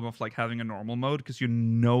problem of like having a normal mode because you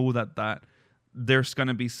know that there's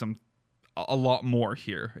gonna be a lot more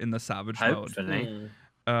here in the Savage Hopefully.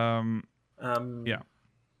 mode. Um, Yeah.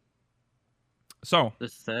 So The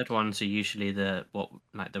third ones are usually the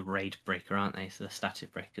raid breaker, aren't they? So the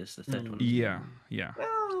static breakers, the third one. yeah.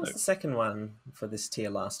 Well, it's the second one for this tier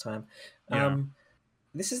last time. Yeah.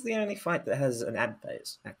 This is the only fight that has an ad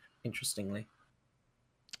phase, interestingly.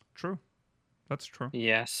 True. That's true.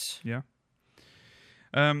 Yes. Yeah.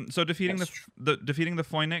 So defeating That's defeating the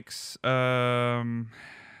Phoenix,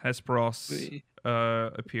 Hesperos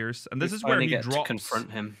appears, and this We is where finally he get drops. to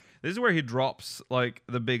confront him. This is where he drops like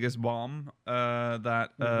the biggest bomb. That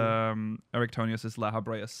Erictonius' La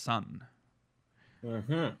Habrea's son.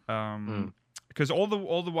 Mm-hmm. Because all the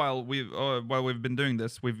while we've been doing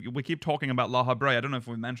this, we keep talking about La Habrea. I don't know if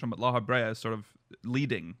we mentioned, but La Habrea is sort of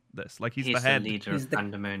leading this. Like he's the head. leader He's of the-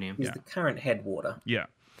 Pandemonium. He's the current head warder. Yeah.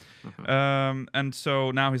 Mm-hmm. And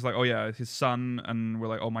so now he's like, oh yeah, his son, and we're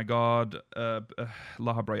like, oh my god, La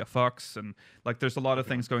Habrea fucks, and like there's a lot of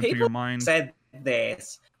things going through your mind. Said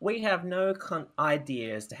this. We have no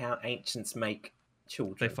idea as to how ancients make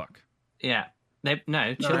children. They fuck. Yeah. Children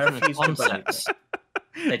I are refuse to believe concepts.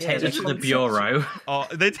 They take they're it to the concepts. bureau. Oh,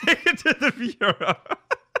 they take it to the bureau.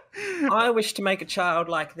 I wish to make a child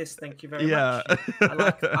like this. Thank you very Yeah.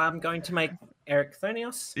 much. I'm going to make Eric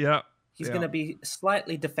Thonios. Yeah. He's yeah. going to be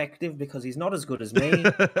slightly defective because he's not as good as me,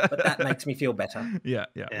 but that makes me feel better. Yeah.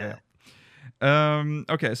 Yeah.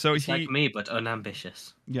 Okay, so It's he. like me, but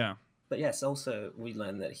unambitious. Yeah. But yes, also we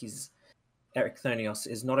learn that Eric Thonios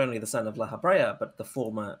is not only the son of La Habrea, but the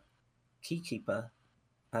former keykeeper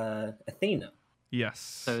Athena. Yes.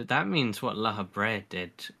 So that means what La Habrea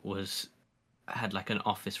had like an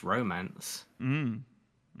office romance Mhm.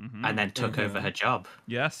 and then took over her job.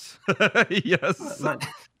 Yes. Yes.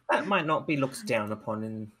 That might not be looked down upon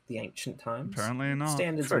in the ancient times. Apparently not.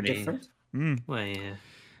 Standards Pretty. are different. Well,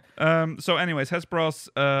 yeah. So, anyways, Hesperos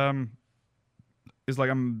is like,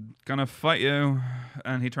 I'm gonna fight you,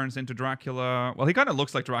 and he turns into Dracula. Well, he kind of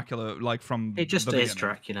looks like Dracula, like from He just the is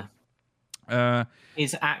beginning. Dracula.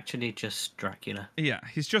 He's actually just Dracula. Yeah,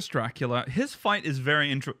 he's just Dracula. His fight is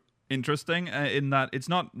very interesting in that it's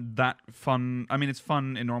not that fun. I mean, it's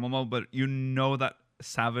fun in normal mode, but you know that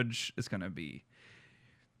Savage is gonna be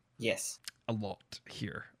Yes. a lot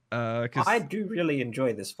here. 'Cause I do really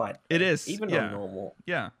enjoy this fight. It is, Even yeah. on normal.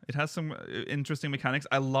 yeah, it has some interesting mechanics.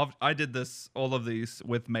 I did all of these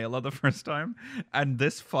with Mela the first time, and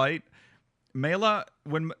this fight,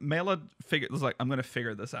 when Mela was like, I'm gonna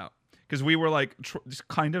figure this out, because we were like just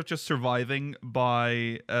kind of just surviving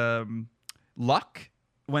by luck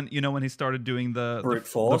when he started doing the Brute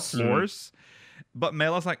force. the force. But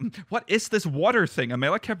Mela's like, what is this water thing? And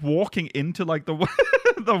Mela kept walking into like the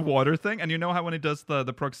the water thing. And you know how when it does the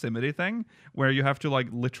proximity thing, where you have to like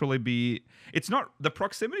literally be, it's not, the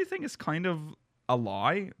proximity thing is kind of a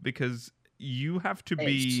lie, because you have to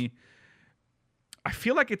be I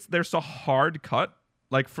feel like there's a hard cut.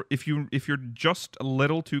 Like if you're just a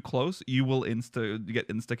little too close, you will get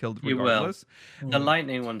insta killed You will. regardless. The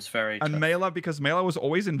lightning one's very tough. And Mela, because Mela was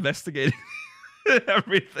always investigating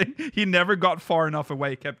everything, he never got far enough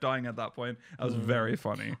away. Kept dying at that point. That was very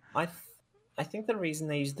funny. I think the reason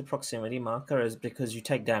they use the proximity marker is because you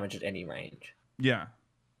take damage at any range. Yeah.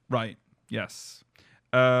 Right. Yes.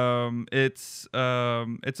 It's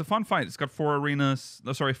a fun fight. It's got 4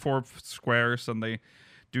 squares, and they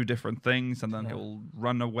do different things, and then he'll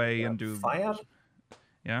run away and do fire.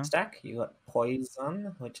 Yeah. Stack. You got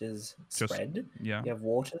poison, which is spread. Yeah. You have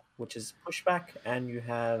water, which is pushback, and you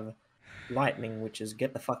have lightning, which is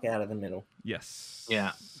get the fuck out of the middle. Yes.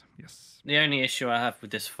 Yeah. Yes. The only issue I have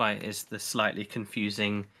with this fight is the slightly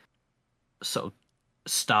confusing sort of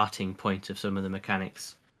starting point of some of the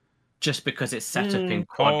mechanics. Just because it's set up in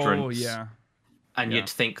quadrants. Oh, yeah. And you'd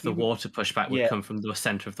think the water pushback would come from the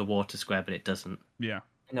center of the water square, but it doesn't. Yeah.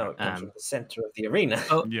 No, it comes from the center of the arena.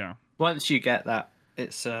 Oh, Yeah. Once you get that,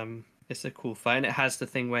 it's a cool fight. And it has the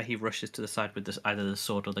thing where he rushes to the side with either the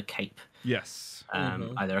sword or the cape. Yes.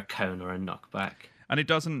 Either a cone or a knockback. And it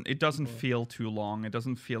doesn't feel too long. It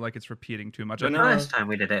doesn't feel like it's repeating too much. The first time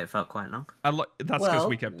we did it felt quite long. That's because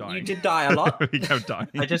we kept dying. You did die a lot. We kept dying.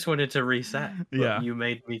 I just wanted to reset. But Yeah. You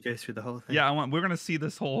made me go through the whole thing. Yeah, we're gonna see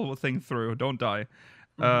this whole thing through. Don't die.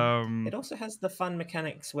 It also has the fun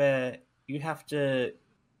mechanics where you have to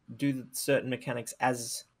do certain mechanics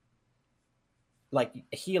as, like,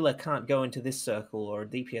 a healer can't go into this circle or a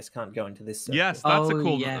DPS can't go into this circle. Yes, that's a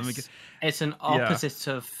cool. Yes. It's an opposite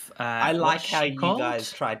of. I like what's how she you called?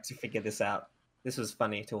 guys tried to figure this out. This was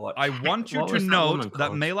funny to watch. I want you What to was that woman note that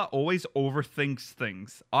called? Mela always overthinks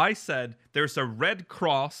things. I said there's a red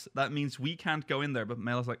cross, that means we can't go in there. But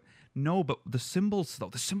Mela's like, no, but the symbols though,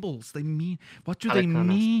 they mean, what do they Teleconos.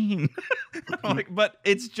 mean? I'm like, but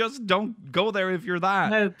it's just don't go there if you're that.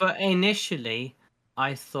 No, but initially,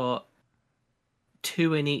 I thought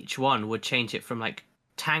 2 in each one would change it from like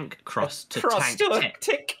tank cross to Cross tank to a tick.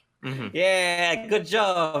 tick. Mhm. Yeah, good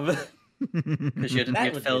job. Because you'd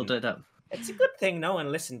That would've filled been- it up. It's a good thing no one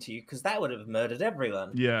listened to you, because that would have murdered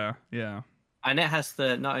everyone. Yeah. And it has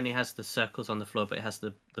not only has the circles on the floor, but it has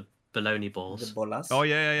the bologna The balls. bolas. Oh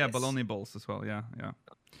yeah. Yes. Baloney balls as well. Yeah.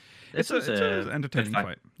 This It's an was entertaining good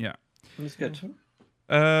fight. Yeah. It was good.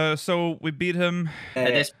 So we beat him.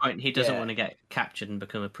 At this point, he doesn't yeah. want to get captured and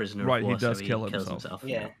become a prisoner Right, of war, he does so kill kills himself.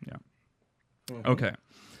 Yeah. Mhm. Okay.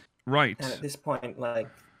 Right. And at this point, like,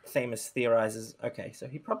 Famous theorizes, okay, so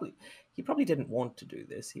he probably didn't want to do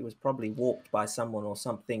this. He was probably walked by someone or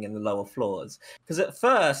something in the lower floors. Because at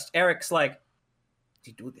first, Eric's like,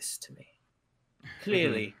 "Did you do this to me?"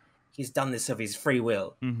 Clearly, he's done this of his free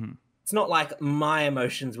will. Mm-hmm. It's not like my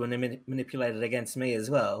emotions were manipulated against me as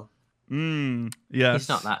well. Yes. He's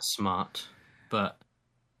not that smart, but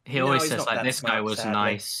he No, always he's says not like, that "This guy smart, was sadly.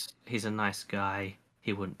 nice. He's a nice guy.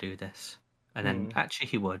 He wouldn't do this." And then actually,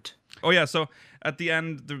 he would. Oh yeah. So at the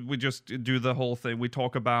end, we just do the whole thing. We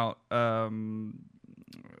talk about all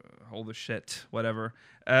the shit, whatever,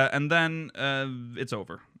 and then it's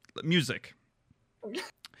over. Music.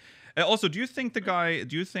 Also, do you think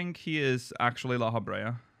he is actually La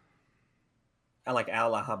Habrea? I like Al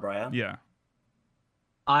La Habrea. Yeah.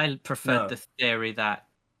 I preferred No. the theory that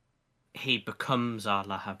he becomes our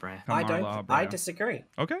La Habrea. I Kamar don't. La I Habrea. disagree.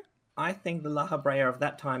 Okay. I think the La Habrea of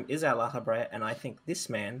that time is our La Habrea, and I think this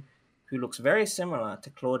man, who looks very similar to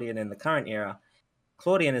Claudian in the current era,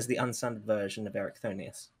 Claudian is the unsunned version of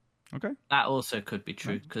Ericthonius. Okay. That also could be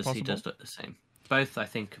true because he possible. does look the same. Both, I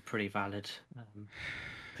think, are pretty valid Yeah.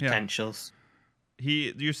 potentials.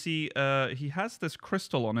 He has this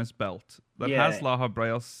crystal on his belt that Yeah. has La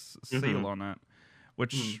Habrea's seal Mhm. on it,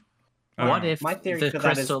 which. What if My theory the for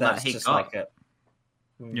that is crystal that's that he just got, like a.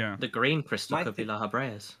 Yeah. the green crystal, My could be La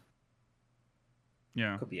Habrea's?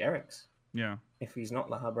 Yeah. Could be Eric's Yeah. if he's not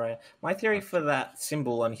La Habrea. My theory for that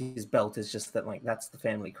symbol on his belt is just that, like, that's the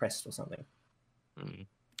family crest or something. Mm,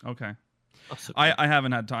 Okay. possibly. I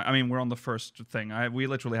haven't had time. I mean, we're on the first thing. We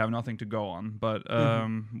literally have nothing to go on, but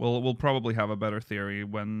we'll probably have a better theory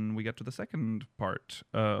when we get to the second part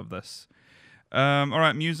of this. All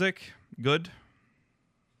right, music, good.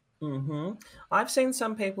 I've seen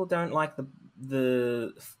some people don't like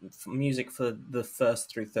the music for the first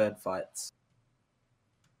through third fights.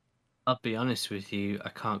 I'll be honest with you, I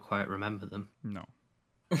can't quite remember them. No,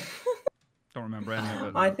 don't remember any of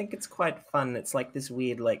it. I think it's quite fun. It's like this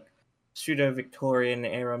weird, like, pseudo-Victorian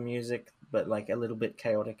era music, but like a little bit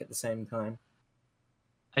chaotic at the same time.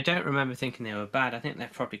 I don't remember thinking they were bad. I think they're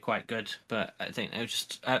probably quite good, but I think they're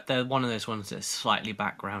just they're one of those ones that's slightly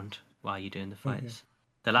background while you're doing the fights.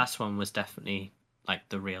 The last one was definitely like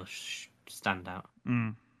the real stand out.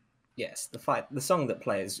 Yes, the song that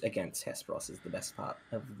plays against Hesperos is the best part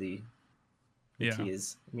of the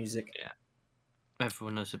Tears music. Yeah.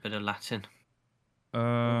 Everyone knows a bit of Latin.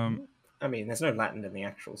 I mean, there's no Latin in the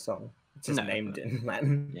actual song. It's just named in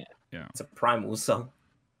Latin. Yeah. It's a primal song.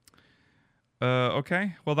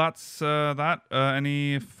 Okay, well that's that.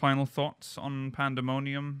 Any final thoughts on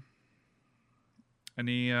Pandemonium?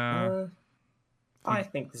 Any? I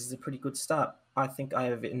think this is a pretty good start. I think I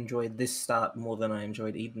have enjoyed this start more than I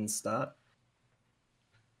enjoyed Eden's start.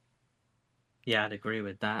 Yeah, I'd agree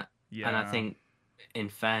with that. Yeah. And I think, in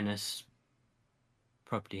fairness,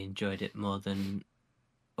 probably enjoyed it more than...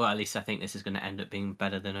 Well, at least I think this is going to end up being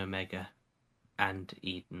better than Omega and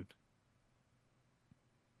Eden.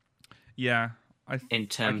 Yeah. In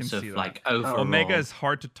terms of, like, that. overall... Omega is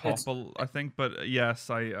hard to topple, I think, but yes,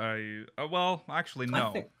 well, actually,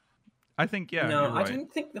 no. I think yeah. No, you're right. I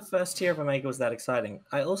didn't think the first tier of Omega was that exciting.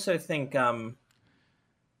 I also think that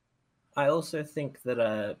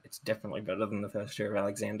it's definitely better than the first tier of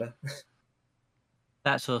Alexander.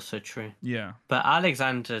 That's also true. Yeah. But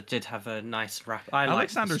Alexander did have a nice rap.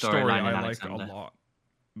 Alexander's story I liked a lot.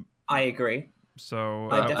 I agree. So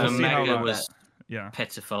Omega was yeah,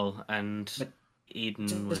 pitiful, and but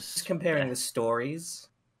Eden was... Just comparing the stories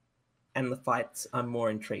and the fights, I'm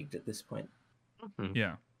more intrigued at this point. Mm-hmm.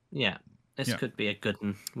 Yeah. Yeah. This could be a good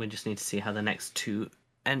one. We just need to see how the next two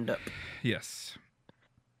end up. Yes.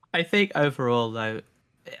 I think overall, though,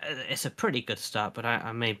 it's a pretty good start, but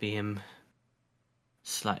I maybe am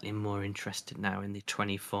slightly more interested now in the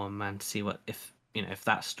 24-man to see if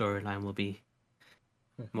that storyline will be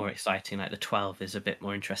more exciting. Like the 12 is a bit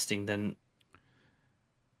more interesting than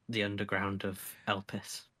the underground of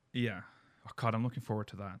Elpis. Yeah. Oh God, I'm looking forward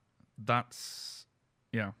to that. That's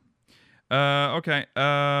okay.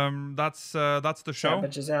 That's the show.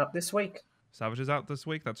 Savage is out this week. Savage is out this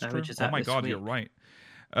week. That's Savage true. is Oh out my this God, week. you're right.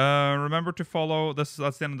 Remember to follow this.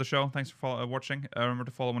 That's the end of the show. Thanks for watching. Remember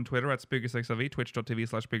to follow on Twitter at SpeakersXIV,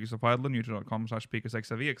 twitch.tv/SpeakersOfIreland,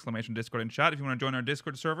 youtube.com/SpeakersXIV, Discord and chat if you want to join our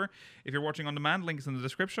Discord server. If you're watching on demand, link is in the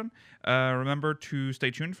description. Remember to stay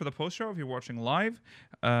tuned for the post show if you're watching live.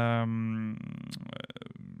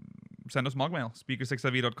 Send us mogmail,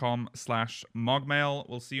 speakersxiv.com/mogmail.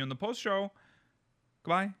 We'll see you in the post show.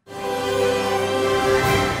 Goodbye.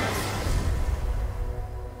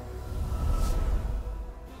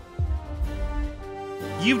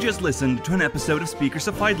 You've just listened to an episode of Speakers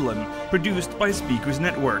of Eidolon, produced by Speakers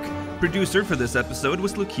Network. Producer for this episode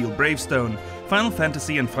was Lukiel Bravestone. Final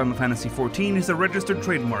Fantasy and Final Fantasy XIV is a registered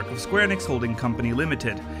trademark of Square Enix Holding Company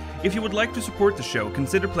Limited. If you would like to support the show,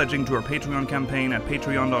 consider pledging to our Patreon campaign at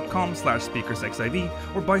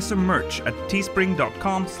patreon.com/speakersxiv or buy some merch at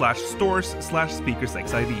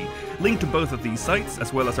teespring.com/stores/speakersxiv. Link to both of these sites,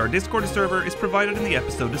 as well as our Discord server, is provided in the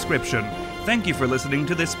episode description. Thank you for listening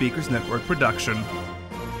to this Speakers Network production.